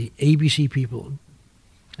agent and the ABC people.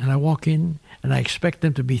 And I walk in, and I expect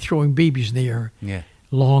them to be throwing babies in the air. Yeah.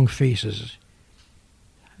 Long faces.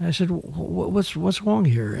 I said, what's wrong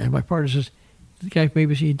here? And my partner says, the guy from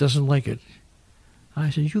ABC doesn't like it. I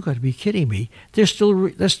said, you got to be kidding me. They're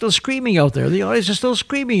still screaming out there. The audience is still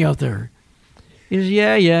screaming out there. He says,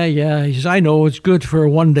 yeah. He says, I know, it's good for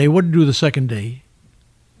one day. What do you do the second day?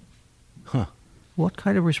 Huh. What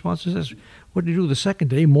kind of response is this? What do you do the second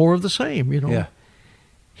day? More of the same, Yeah.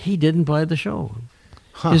 He didn't buy the show.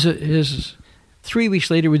 Huh. His 3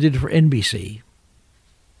 weeks later, we did it for NBC.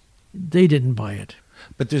 They didn't buy it.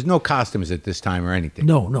 But there's no costumes at this time or anything?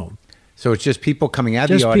 No. So it's just people coming out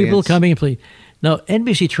of the audience? Just people coming and playing. Now,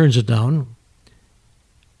 NBC turns it down,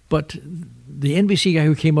 but the NBC guy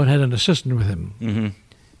who came out had an assistant with him. Mm-hmm.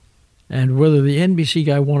 And whether the NBC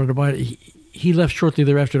guy wanted to buy it, he left shortly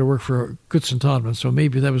thereafter to work for Goodson Todman, so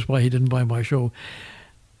maybe that was why he didn't buy my show.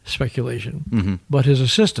 Speculation. Mm-hmm. But his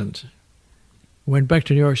assistant went back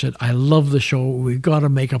to New York and said, I love the show. We've got to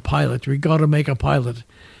make a pilot.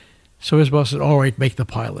 So his boss said, all right, make the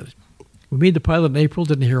pilot. We made the pilot in April,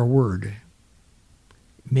 didn't hear a word.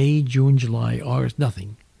 May, June, July, August,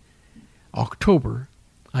 nothing. October,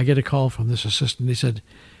 I get a call from this assistant. He said,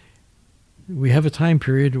 we have a time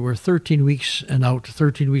period where 13 weeks and out,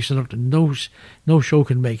 and no show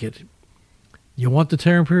can make it. You want the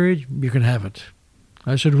time period? You can have it.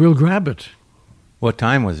 I said, we'll grab it. What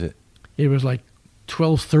time was it? It was like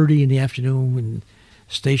 12:30 in the afternoon, and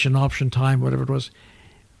station option time, whatever it was.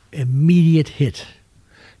 Immediate hit.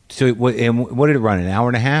 So what did it run, an hour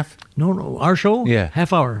and a half? No, our show? Yeah.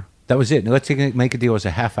 Half hour. That was it. Let's Make a Deal was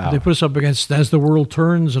a half hour. They put us up against As the World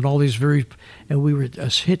Turns and all these and we were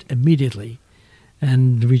hit immediately.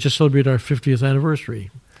 And we just celebrated our 50th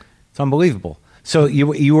anniversary. It's unbelievable. So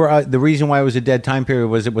you were the reason why it was a dead time period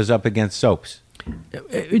was it was up against soaps.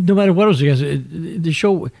 No matter what it was against,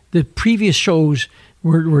 the previous shows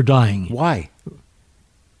were dying. Why?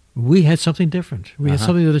 We had something different. We had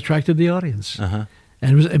something that attracted the audience. Uh-huh.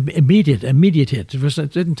 And it was immediate hit.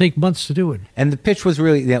 It didn't take months to do it. And the pitch was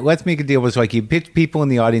really, Let's Make a Deal was like you pitch people in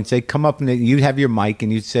the audience, they'd come up and you'd have your mic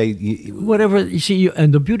and you'd say... Whatever, you see,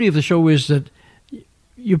 and the beauty of the show is that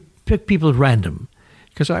you pick people at random.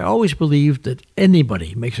 Because I always believed that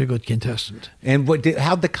anybody makes a good contestant. And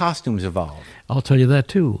how'd the costumes evolve? I'll tell you that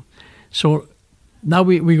too. So now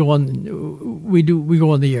we go on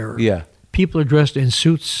the air. Yeah. People are dressed in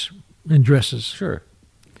suits, in dresses. Sure.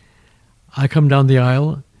 I come down the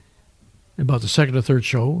aisle, about the second or third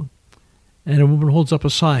show, and a woman holds up a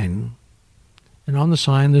sign. And on the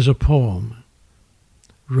sign, there's a poem.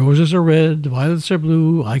 Roses are red, violets are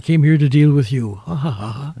blue, I came here to deal with you. Ha, ha,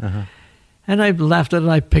 ha. Uh-huh. And I laughed at it,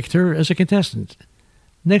 and I picked her as a contestant.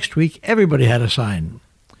 Next week, everybody had a sign.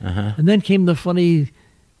 Uh-huh. And then came the funny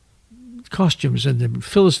costumes and the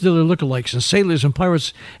Phyllis Diller lookalikes and sailors and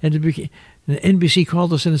pirates. And NBC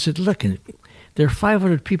called us in and said, look, there are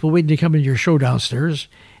 500 people waiting to come into your show downstairs,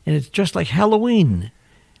 and it's just like Halloween.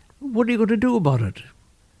 What are you going to do about it?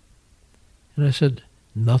 And I said,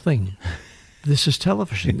 nothing. This is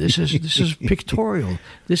television. This is pictorial.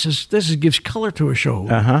 This gives color to a show.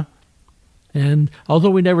 Uh-huh. And although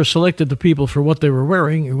we never selected the people for what they were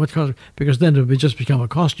wearing and what color, because then it would just become a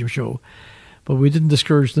costume show, but we didn't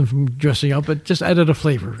discourage them from dressing up. It just added a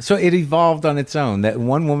flavor. So it evolved on its own. That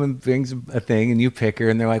one woman brings a thing and you pick her,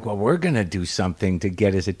 and they're like, well, we're going to do something to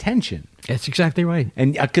get his attention. That's exactly right.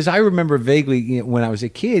 And because I remember vaguely when I was a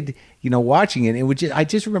kid, watching it, I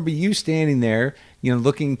just remember you standing there,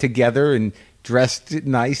 looking together and dressed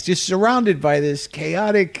nice, just surrounded by this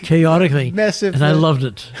chaotic thing. Mess of and I loved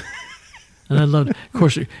it. And I loved it. Of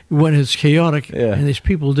course, when it's chaotic and these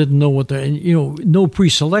people didn't know what they're, no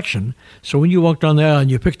pre-selection. So when you walked down the aisle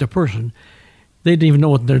and you picked a person, they didn't even know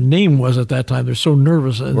what their name was at that time. They're so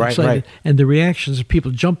nervous and excited. Right. And the reactions of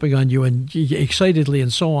people jumping on you and excitedly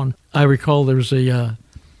and so on. I recall there was a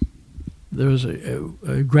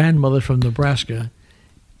grandmother from Nebraska.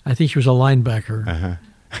 I think she was a linebacker. Uh-huh.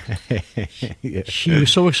 Yeah. She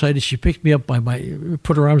was so excited. She picked me up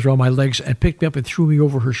put her arms around my legs and picked me up and threw me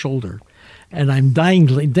over her shoulder. And I'm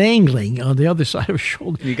dangling on the other side of her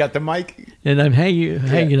shoulder. You got the mic? And I'm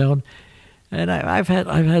hanging out. And I've had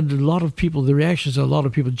a lot of people, the reactions of a lot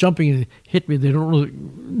of people jumping and hit me. They don't really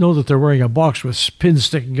know that they're wearing a box with pins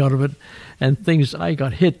sticking out of it and things. I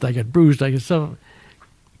got hit, I got bruised, I got stuff.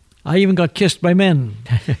 I even got kissed by men.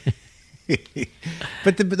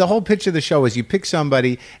 But the whole pitch of the show is you pick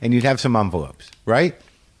somebody and you'd have some envelopes, right?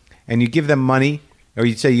 And you give them money, or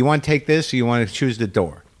you'd say, you want to take this or you want to choose the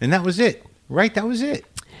door. And that was it, right? That was it.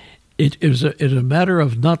 It was a matter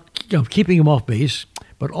of of keeping them off base,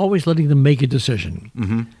 but always letting them make a decision.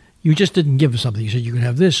 Mm-hmm. You just didn't give them something. You said, you can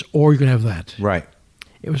have this or you can have that. Right.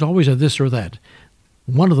 It was always a this or that.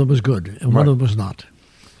 One of them was good and one of them was not.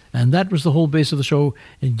 And that was the whole base of the show,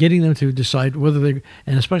 in getting them to decide whether they,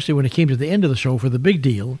 and especially when it came to the end of the show for the big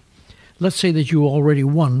deal, let's say that you already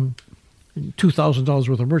won $2,000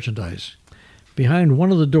 worth of merchandise. Behind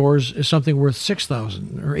one of the doors is something worth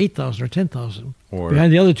 $6,000 or $8,000 or $10,000.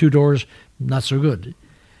 Behind the other two doors, not so good.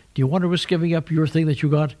 Do you want to risk giving up your thing that you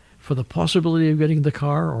got for the possibility of getting the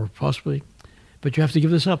car, or possibly? But you have to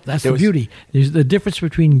give this up. That's the beauty. There's the difference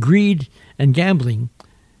between greed and gambling.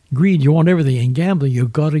 Greed, you want everything. In gambling,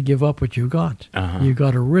 you've got to give up what you got. Uh-huh. You've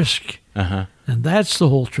got to risk. Uh-huh. And that's the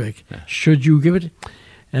whole trick. Yeah. Should you give it?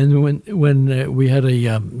 And when we had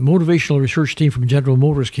a motivational research team from General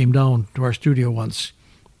Motors came down to our studio once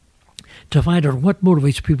to find out what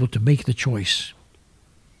motivates people to make the choice.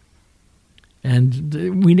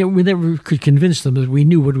 And we never could convince them that we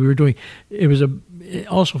knew what we were doing. It was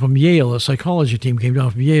also from Yale, a psychology team came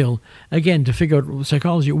down from Yale, again, to figure out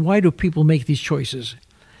psychology. Why do people make these choices?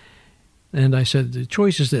 And I said, the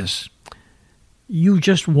choice is this. You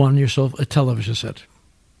just won yourself a television set.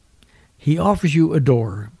 He offers you a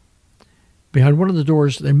door. Behind one of the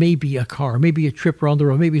doors, there may be a car, maybe a trip around the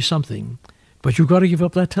road, maybe something. But you've got to give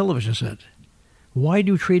up that television set. Why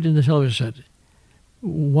do you trade in the television set?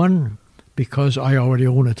 One, because I already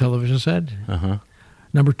own a television set. Uh-huh.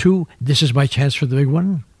 Number two, this is my chance for the big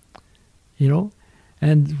one.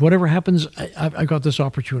 And whatever happens, I got this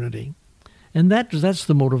opportunity. And that's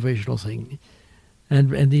the motivational thing.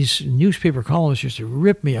 And these newspaper columnists used to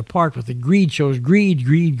rip me apart with the greed shows,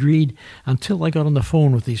 greed, until I got on the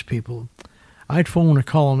phone with these people. I'd phone a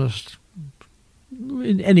columnist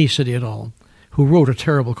in any city at all who wrote a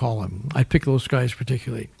terrible column. I'd pick those guys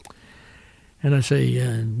particularly. And I'd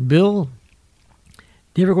say, Bill,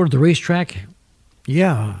 do you ever go to the racetrack?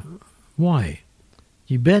 Yeah. Why?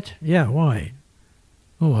 You bet? Yeah, why?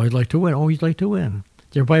 Oh, I'd like to win. Oh, you'd like to win.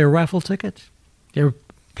 Do you ever buy a raffle ticket? Do you ever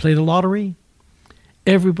play the lottery?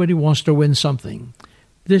 Everybody wants to win something.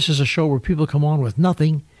 This is a show where people come on with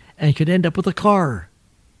nothing and could end up with a car.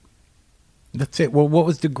 That's it. Well, what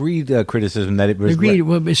was the greed criticism that it was? The greed,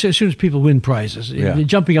 well, as soon as people win prizes,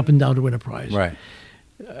 jumping up and down to win a prize. Right.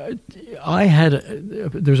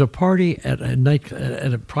 There's a party at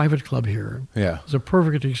a private club here. Yeah. It's a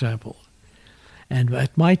perfect example. And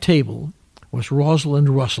at my table was Rosalind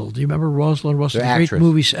Russell. Do you remember Rosalind Russell, the great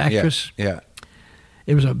movie actress? Yeah.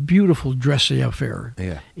 It was a beautiful dressy affair.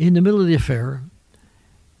 Yeah. In the middle of the affair,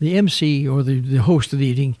 the MC or the host of the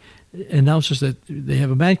eating announces that they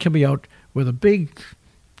have a man coming out with a big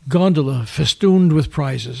gondola festooned with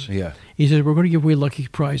prizes. Yeah. He says, we're going to give away lucky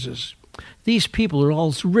prizes. These people are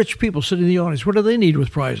all rich people sitting in the audience. What do they need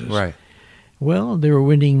with prizes? Right. Well, they were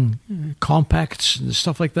winning compacts and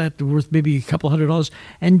stuff like that worth maybe a couple $100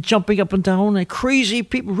 and jumping up and down. And crazy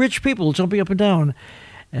people, rich people jumping up and down.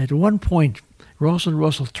 At one point, Rosalind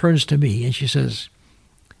Russell turns to me and she says,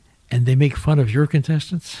 and they make fun of your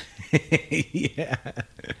contestants? Yeah.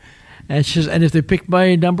 And she says, and if they pick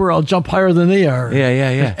my number, I'll jump higher than they are.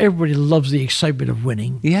 Yeah. Everybody loves the excitement of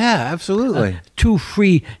winning. Yeah, absolutely. 2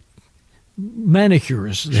 free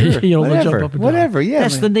manicures. Sure. They'll Whatever. jump up and Whatever, down. yeah,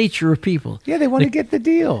 That's man. the nature of people. Yeah, they want to get the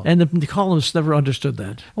deal. And the columnists never understood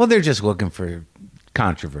that. Well, they're just looking for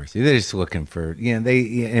controversy. They're just looking for,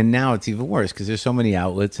 and now it's even worse because there's so many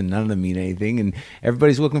outlets and none of them mean anything, and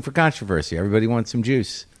everybody's looking for controversy. Everybody wants some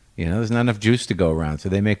juice. There's not enough juice to go around, so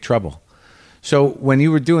they make trouble. So when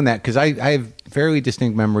you were doing that, because I have fairly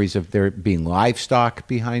distinct memories of there being livestock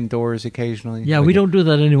behind doors occasionally. Yeah, we don't do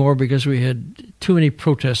that anymore because we had too many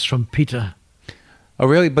protests from PETA. Oh,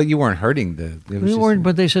 really? But you weren't hurting We weren't,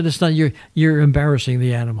 but they said it's not you're embarrassing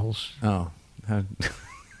the animals. Oh.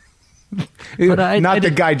 But Not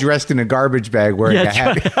the guy dressed in a garbage bag wearing a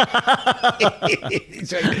hat.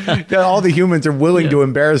 It's like, all the humans are willing to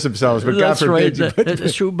embarrass themselves, but That's God forbid right.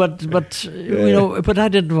 That's true. But but I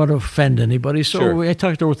didn't want to offend anybody, so Sure. I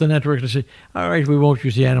talked over with the network and said, "All right, we won't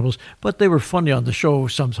use the animals." But they were funny on the show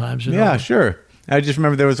sometimes. Yeah, sure. I just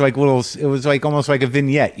remember there was like it was like almost like a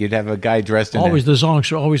vignette. You'd have a guy dressed in Always the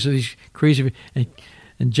zonks are always these crazy.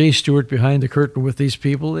 And Jay Stewart behind the curtain with these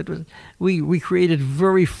people. It was we created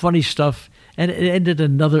very funny stuff, and it ended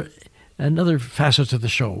another facet to the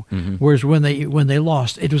show. Mm-hmm. Whereas when they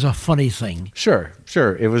lost, it was a funny thing. Sure.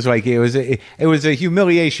 It was like it was a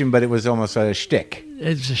humiliation, but it was almost a shtick.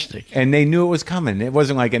 It's a shtick, and they knew it was coming. It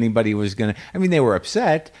wasn't like anybody was gonna. I mean, they were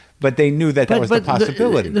upset, but they knew that was the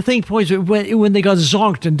possibility. The thing points when they got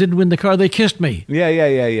zonked and didn't win the car, they kissed me.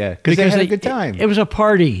 Yeah. Because they had a good time. It was a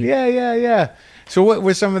party. Yeah. So what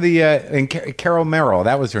were some of the and Carol Merrill?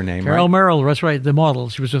 That was her name, Carol right? Merrill, that's right, the model.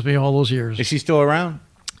 She was with me all those years. Is she still around?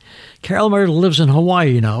 Carol Merrill lives in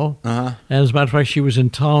Hawaii now. Uh-huh. And as a matter of fact, she was in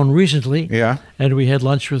town recently. Yeah. And we had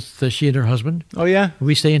lunch with she and her husband. Oh, yeah?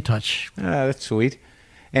 We stay in touch. That's sweet.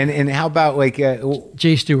 And how about like...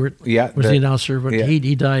 Jay Stewart was the announcer, but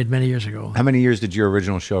he died many years ago. How many years did your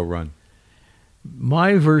original show run?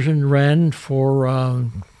 My version ran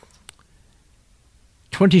for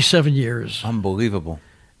 27 years. Unbelievable.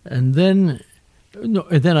 And then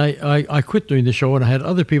I quit doing the show, and I had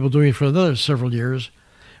other people doing it for another several years.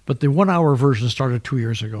 But the 1 hour version started 2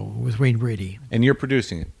 years ago with Wayne Brady. And you're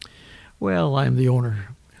producing it? Well, I'm the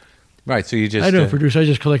owner. Right, so you just... I don't produce, I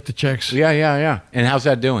just collect the checks. Yeah. And how's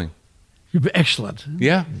that doing? Excellent.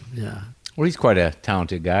 Yeah? Yeah. Well, he's quite a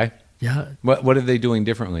talented guy. Yeah. What are they doing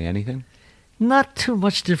differently? Anything? Not too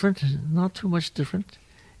much different.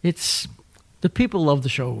 It's... The people love the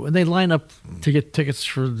show, and they line up to get tickets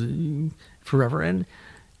for forever. And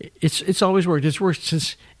it's always worked. It's worked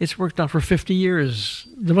since it's worked out for 50 years.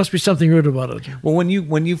 There must be something good about it. Well, when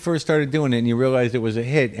you first started doing it, and you realized it was a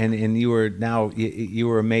hit, and you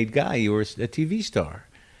were a made guy, you were a TV star.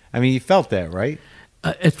 I mean, you felt that, right?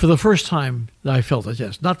 For the first time, I felt it.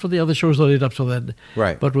 Yes, not for the other shows that I did up to then.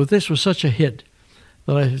 Right. But with this was such a hit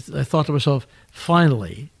that I thought to myself,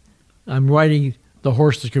 finally, I'm riding the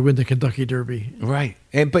horse that could win the Kentucky Derby. Right.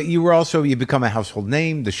 But you become a household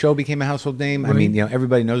name. The show became a household name. Right. I mean,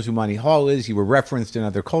 everybody knows who Monty Hall is. You were referenced in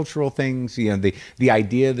other cultural things. The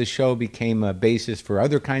idea of the show became a basis for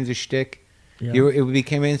other kinds of shtick. Yeah. It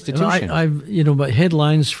became an institution. My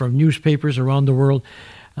headlines from newspapers around the world.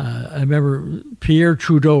 I remember Pierre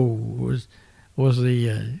Trudeau was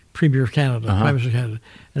the Premier of Canada, Prime Minister of Canada.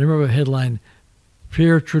 And I remember a headline,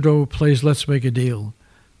 Pierre Trudeau plays Let's Make a Deal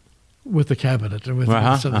with the cabinet and with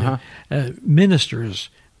ministers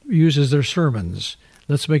uses their sermons.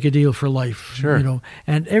 Let's make a deal for life. Sure.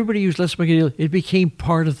 And everybody used Let's Make a Deal. It became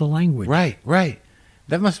part of the language. Right.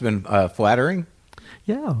 That must have been flattering.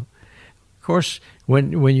 Yeah. Of course,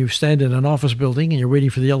 when you stand in an office building and you're waiting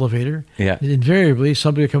for the elevator, invariably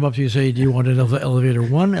somebody will come up to you and say, do you want elevator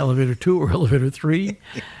 1, elevator 2, or elevator 3?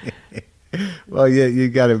 Well, yeah, you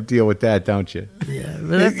got to deal with that, don't you? Yeah,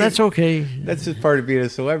 but that's okay. That's just part of being a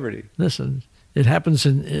celebrity. Listen, it happens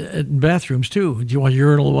in bathrooms too. Do you want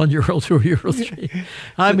urinal 1, urinal 2, or urinal 3?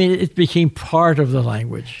 I mean, it became part of the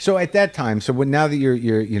language. So at that time, now that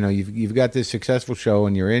you've got this successful show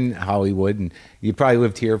and you're in Hollywood and you probably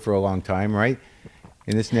lived here for a long time, right?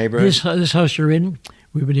 In this neighborhood. This house you're in,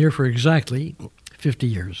 We've been here for exactly 50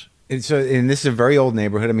 years. And this is a very old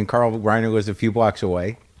neighborhood. I mean, Carl Reiner was a few blocks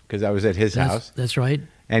away because I was at his house. That's right.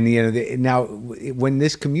 And now, when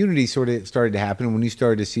this community sort of started to happen, when you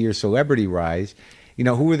started to see your celebrity rise,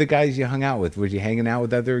 who were the guys you hung out with? Were you hanging out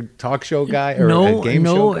with other talk show guys or game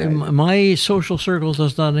show guys? No. My social circle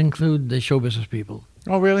does not include the show business people.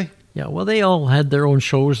 Oh, really? Yeah. Well, they all had their own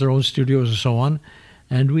shows, their own studios, and so on,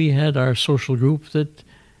 and we had our social group that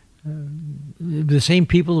the same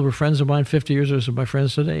people who were friends of mine 50 years ago are my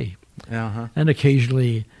friends today. Uh-huh. And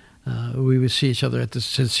occasionally we would see each other at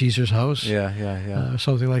Caesar's house. Yeah.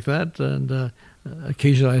 Something like that. And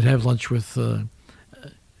occasionally I'd have lunch with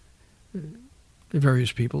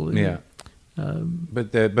various people. Yeah.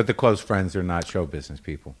 But the close friends are not show business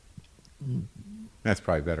people. That's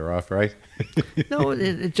probably better off, right? No,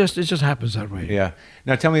 it just happens that way. Yeah.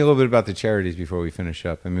 Now tell me a little bit about the charities before we finish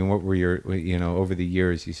up. I mean, what were your, over the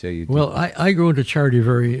years you say you did? Well, I grew into charity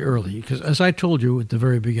very early because, as I told you at the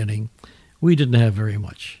very beginning, we didn't have very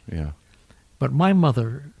much. Yeah. But my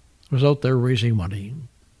mother was out there raising money.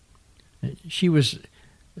 She was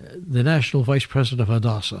the national vice president of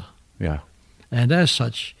Hadassah. Yeah. And as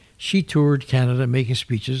such, she toured Canada making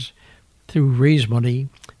speeches to raise money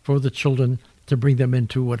for the children to bring them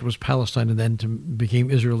into what was Palestine and then became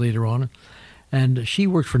Israel later on. And she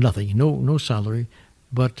worked for nothing, no salary.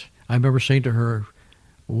 But I remember saying to her,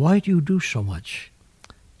 "Why do you do so much?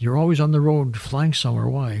 You're always on the road flying somewhere.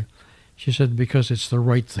 Why?" She said, "Because it's the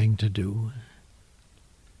right thing to do."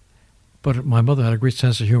 But my mother had a great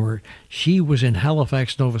sense of humor. She was in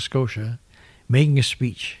Halifax, Nova Scotia, making a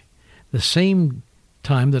speech the same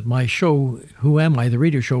time that my show, Who Am I?, the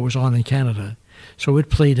radio show, was on in Canada. So it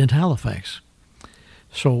played in Halifax.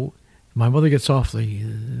 So my mother gets off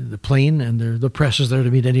the plane, and the press is there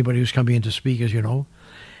to meet anybody who's coming in to speak, as you know.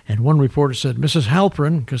 And one reporter said, "Mrs.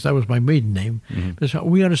 Halperin," because that was my maiden name,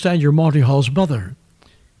 "we understand you're Monty Hall's mother."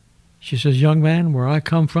 She says, "Young man, where I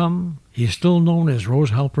come from, he's still known as Rose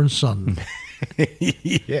Halperin's son."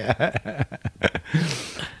 Yeah.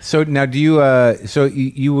 So now, do you? So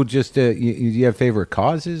you will just? Do you have favorite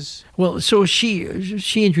causes? Well, so she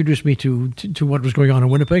introduced me to what was going on in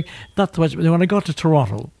Winnipeg. Not too much, but when I got to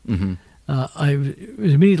Toronto, I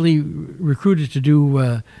was immediately recruited to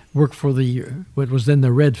do work for what was then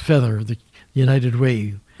the Red Feather, the United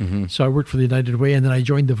Way. So I worked for the United Way, and then I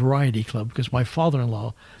joined the Variety Club because my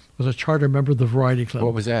father-in-law was a charter member of the Variety Club.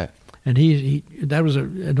 What was that? And he that was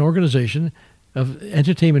an organization of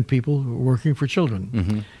entertainment people working for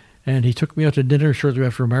children. And he took me out to dinner shortly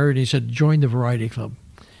after we were married, and he said, "Join the Variety Club.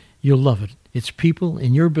 You'll love it. It's people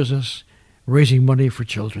in your business raising money for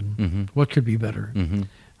children. What could be better?"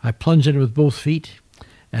 I plunged in with both feet,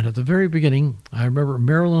 and at the very beginning, I remember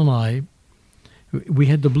Marilyn and I, we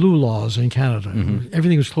had the blue laws in Canada.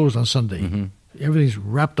 Everything was closed on Sunday. Everything's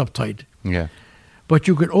wrapped up tight. Yeah. But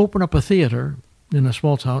you could open up a theater in a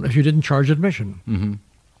small town if you didn't charge admission.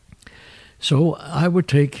 So I would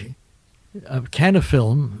take a can of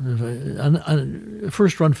film, a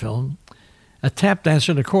first-run film, a tap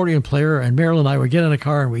dancer, an accordion player, and Marilyn and I would get in a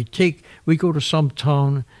car and we'd go to some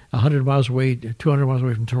town 100 miles away, 200 miles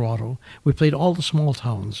away from Toronto. We played all the small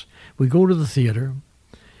towns. We'd go to the theater.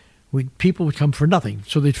 People would come for nothing,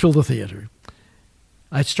 so they'd fill the theater.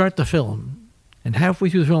 I'd start the film, and halfway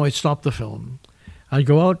through the film, I'd stop the film. I'd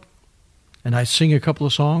go out, and I'd sing a couple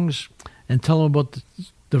of songs and tell them about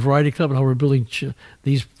the Variety Club and how we're building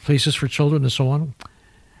these places for children and so on.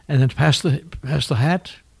 And then pass the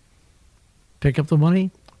hat, pick up the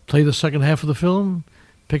money, play the second half of the film,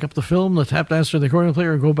 pick up the film, the tap dancer, the accordion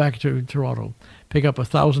player, and go back to Toronto. Pick up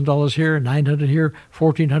 $1,000 here, $900 here,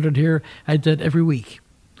 $1,400 here. I did that every week.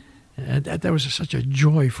 And that was such a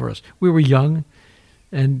joy for us. We were young,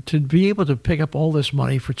 and to be able to pick up all this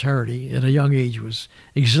money for charity at a young age was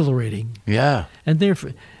exhilarating. Yeah. And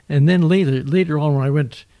then later on, when I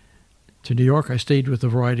went to New York, I stayed with the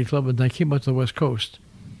Variety Club, and I came out to the West Coast.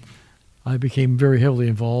 I became very heavily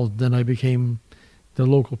involved. Then I became the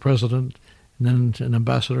local president, and then an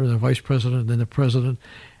ambassador, then vice president, then the president,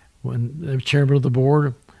 the chairman of the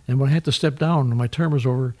board. And when I had to step down and my term was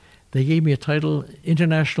over, they gave me a title,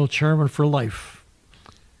 International Chairman for Life.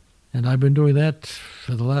 And I've been doing that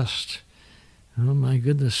for the last, oh my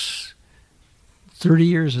goodness, 30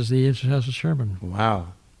 years as the international chairman.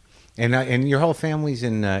 Wow. And your whole family's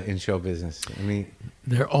in show business. I mean,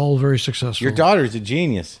 they're all very successful. Your daughter's a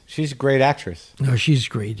genius. She's a great actress. No, she's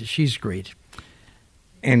great. She's great.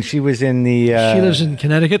 And she was in the... she lives in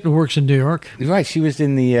Connecticut and works in New York. Right. She was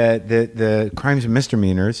in the Crimes and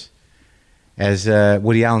Misdemeanors. as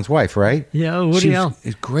Woody Allen's wife, right? Yeah, Woody Allen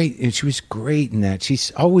is great, and she was great in that.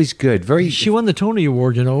 She's always good. She won the Tony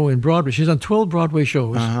Award, in Broadway. She's on 12 Broadway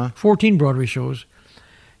shows, 14 Broadway shows,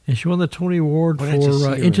 and she won the Tony Award for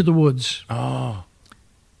Into the Woods. Oh.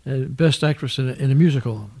 Best actress in a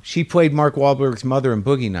musical. She played Mark Wahlberg's mother in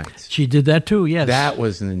Boogie Nights. She did that too, yes. That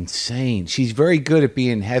was insane. She's very good at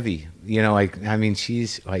being heavy.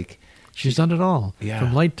 She's like... She's done it all,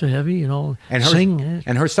 from light to heavy, and sing.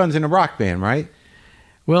 And her son's in a rock band, right?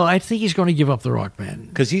 Well, I think he's going to give up the rock band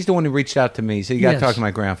because he's the one who reached out to me. So you got to talk to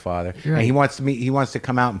my grandfather, right. And he wants to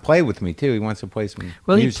come out and play with me too. He wants to play some.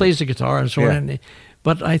 Well, music. He plays the guitar and so on.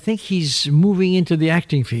 But I think he's moving into the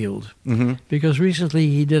acting field because recently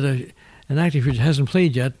he did an acting field that hasn't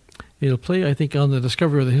played yet. He'll play, I think, on the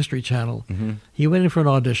Discovery of the History Channel. He went in for an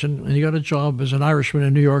audition and he got a job as an Irishman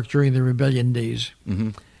in New York during the Rebellion days.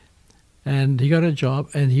 And he got a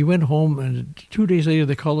job, and he went home, and 2 days later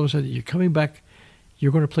they called him and said, "You're coming back.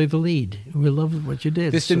 You're going to play the lead. We love what you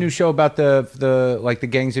did." This is the new show about the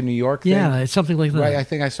gangs in New York thing? Yeah, it's something like that. Right, I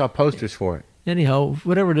think I saw posters for it. Anyhow,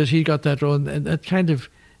 whatever it is, he got that role, and that kind of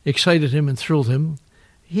excited him and thrilled him.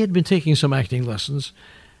 He had been taking some acting lessons,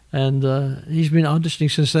 and he's been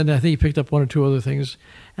auditioning since then. I think he picked up one or two other things,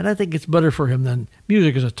 and I think it's better for him than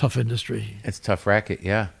music is a tough industry. It's a tough racket,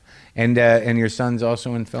 yeah. And your son's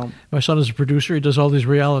also in film? My son is a producer. He does all these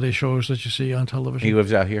reality shows that you see on television. He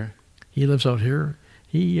lives out here? He lives out here.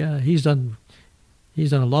 He's done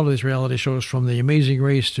a lot of these reality shows, from The Amazing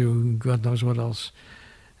Race to God knows what else.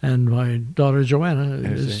 And my daughter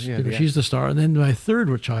Joanna she's the star. And then my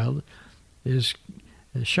third child is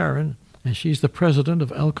Sharon, and she's the president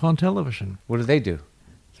of Alcon Television. What do they do?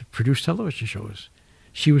 They produce television shows.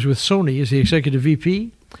 She was with Sony as the executive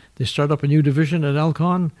VP. They start up a new division at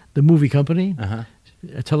Alcon, the movie company,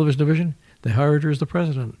 a television division. They hired her as the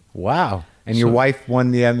president. Wow. And your wife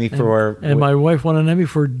won the Emmy for... And my wife won an Emmy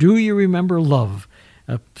for Do You Remember Love?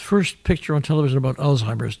 A first picture on television about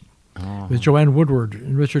Alzheimer's with Joanne Woodward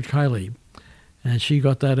and Richard Kiley. And she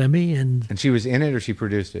got that Emmy. And she was in it, or she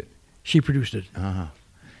produced it? She produced it. And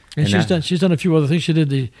she's done a few other things. She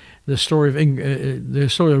did the story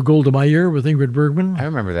of Golda Meir with Ingrid Bergman. I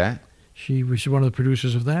remember that. She was one of the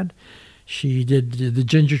producers of that. She did The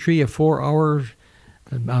Ginger Tree, a 4-hour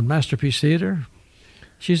on Masterpiece Theater.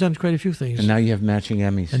 She's done quite a few things. And now you have matching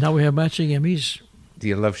Emmys. And now we have matching Emmys. Do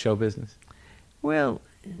you love show business? Well,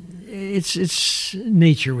 it's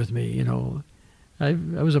nature with me, I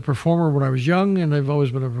was a performer when I was young, and I've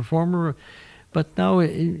always been a performer. But now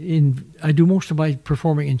I do most of my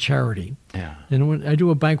performing in charity. Yeah. And when I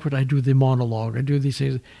do a banquet, I do the monologue. I do these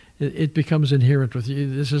things. It becomes inherent with you.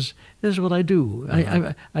 This is what I do.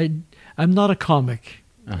 I'm not a comic.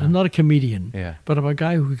 I'm not a comedian. Yeah. But I'm a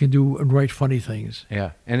guy who can do and write funny things.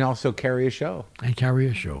 Yeah. And also carry a show. I carry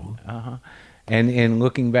a show. And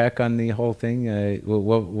looking back on the whole thing,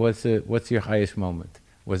 what's your highest moment?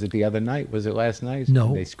 Was it the other night? Was it last night?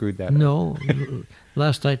 No. They screwed that up. No.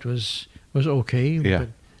 Last night was okay. Yeah.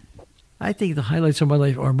 But I think the highlights of my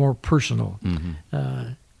life are more personal.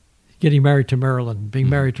 Getting married to Marilyn, being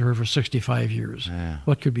married to her for 65 years. Yeah.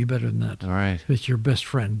 What could be better than that? All right. With your best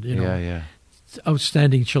friend, Yeah.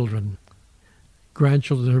 Outstanding children,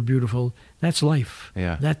 grandchildren that are beautiful. That's life.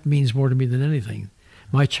 Yeah. That means more to me than anything.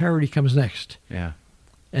 My charity comes next. Yeah.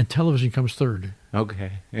 And television comes third.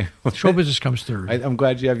 Okay. Show business comes third. I'm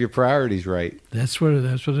glad you have your priorities right. That's what it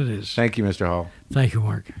is. Thank you, Mr. Hall. Thank you,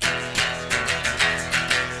 Mark.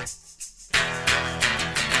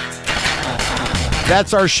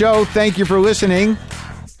 That's our show. Thank you for listening.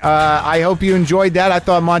 I hope you enjoyed that. I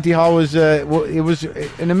thought Monty Hall was it was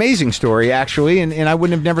an amazing story, actually, and I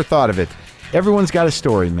wouldn't have never thought of it. Everyone's got a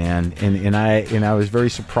story, man, and I was very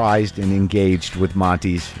surprised and engaged with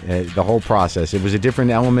Monty's the whole process. It was a different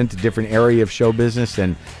element, a different area of show business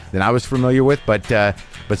than I was familiar with, but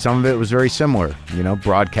some of it was very similar.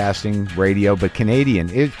 Broadcasting, radio, but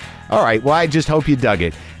Canadian. All right, well, I just hope you dug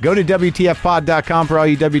it. Go to WTFpod.com for all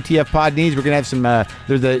your WTF Pod needs. We're going to have some,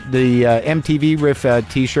 there's the MTV Riff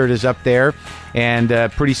t-shirt is up there. And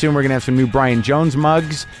pretty soon we're going to have some new Brian Jones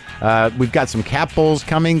mugs. We've got some cap bowls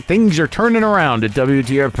coming. Things are turning around at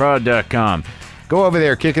WTFpod.com. Go over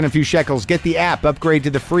there, kick in a few shekels. Get the app. Upgrade to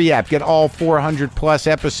the free app. Get all 400-plus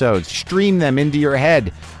episodes. Stream them into your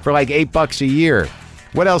head for like $8 a year.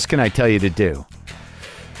 What else can I tell you to do?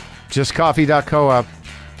 JustCoffee.coop.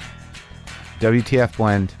 WTF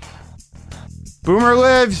Blend. Boomer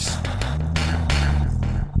lives!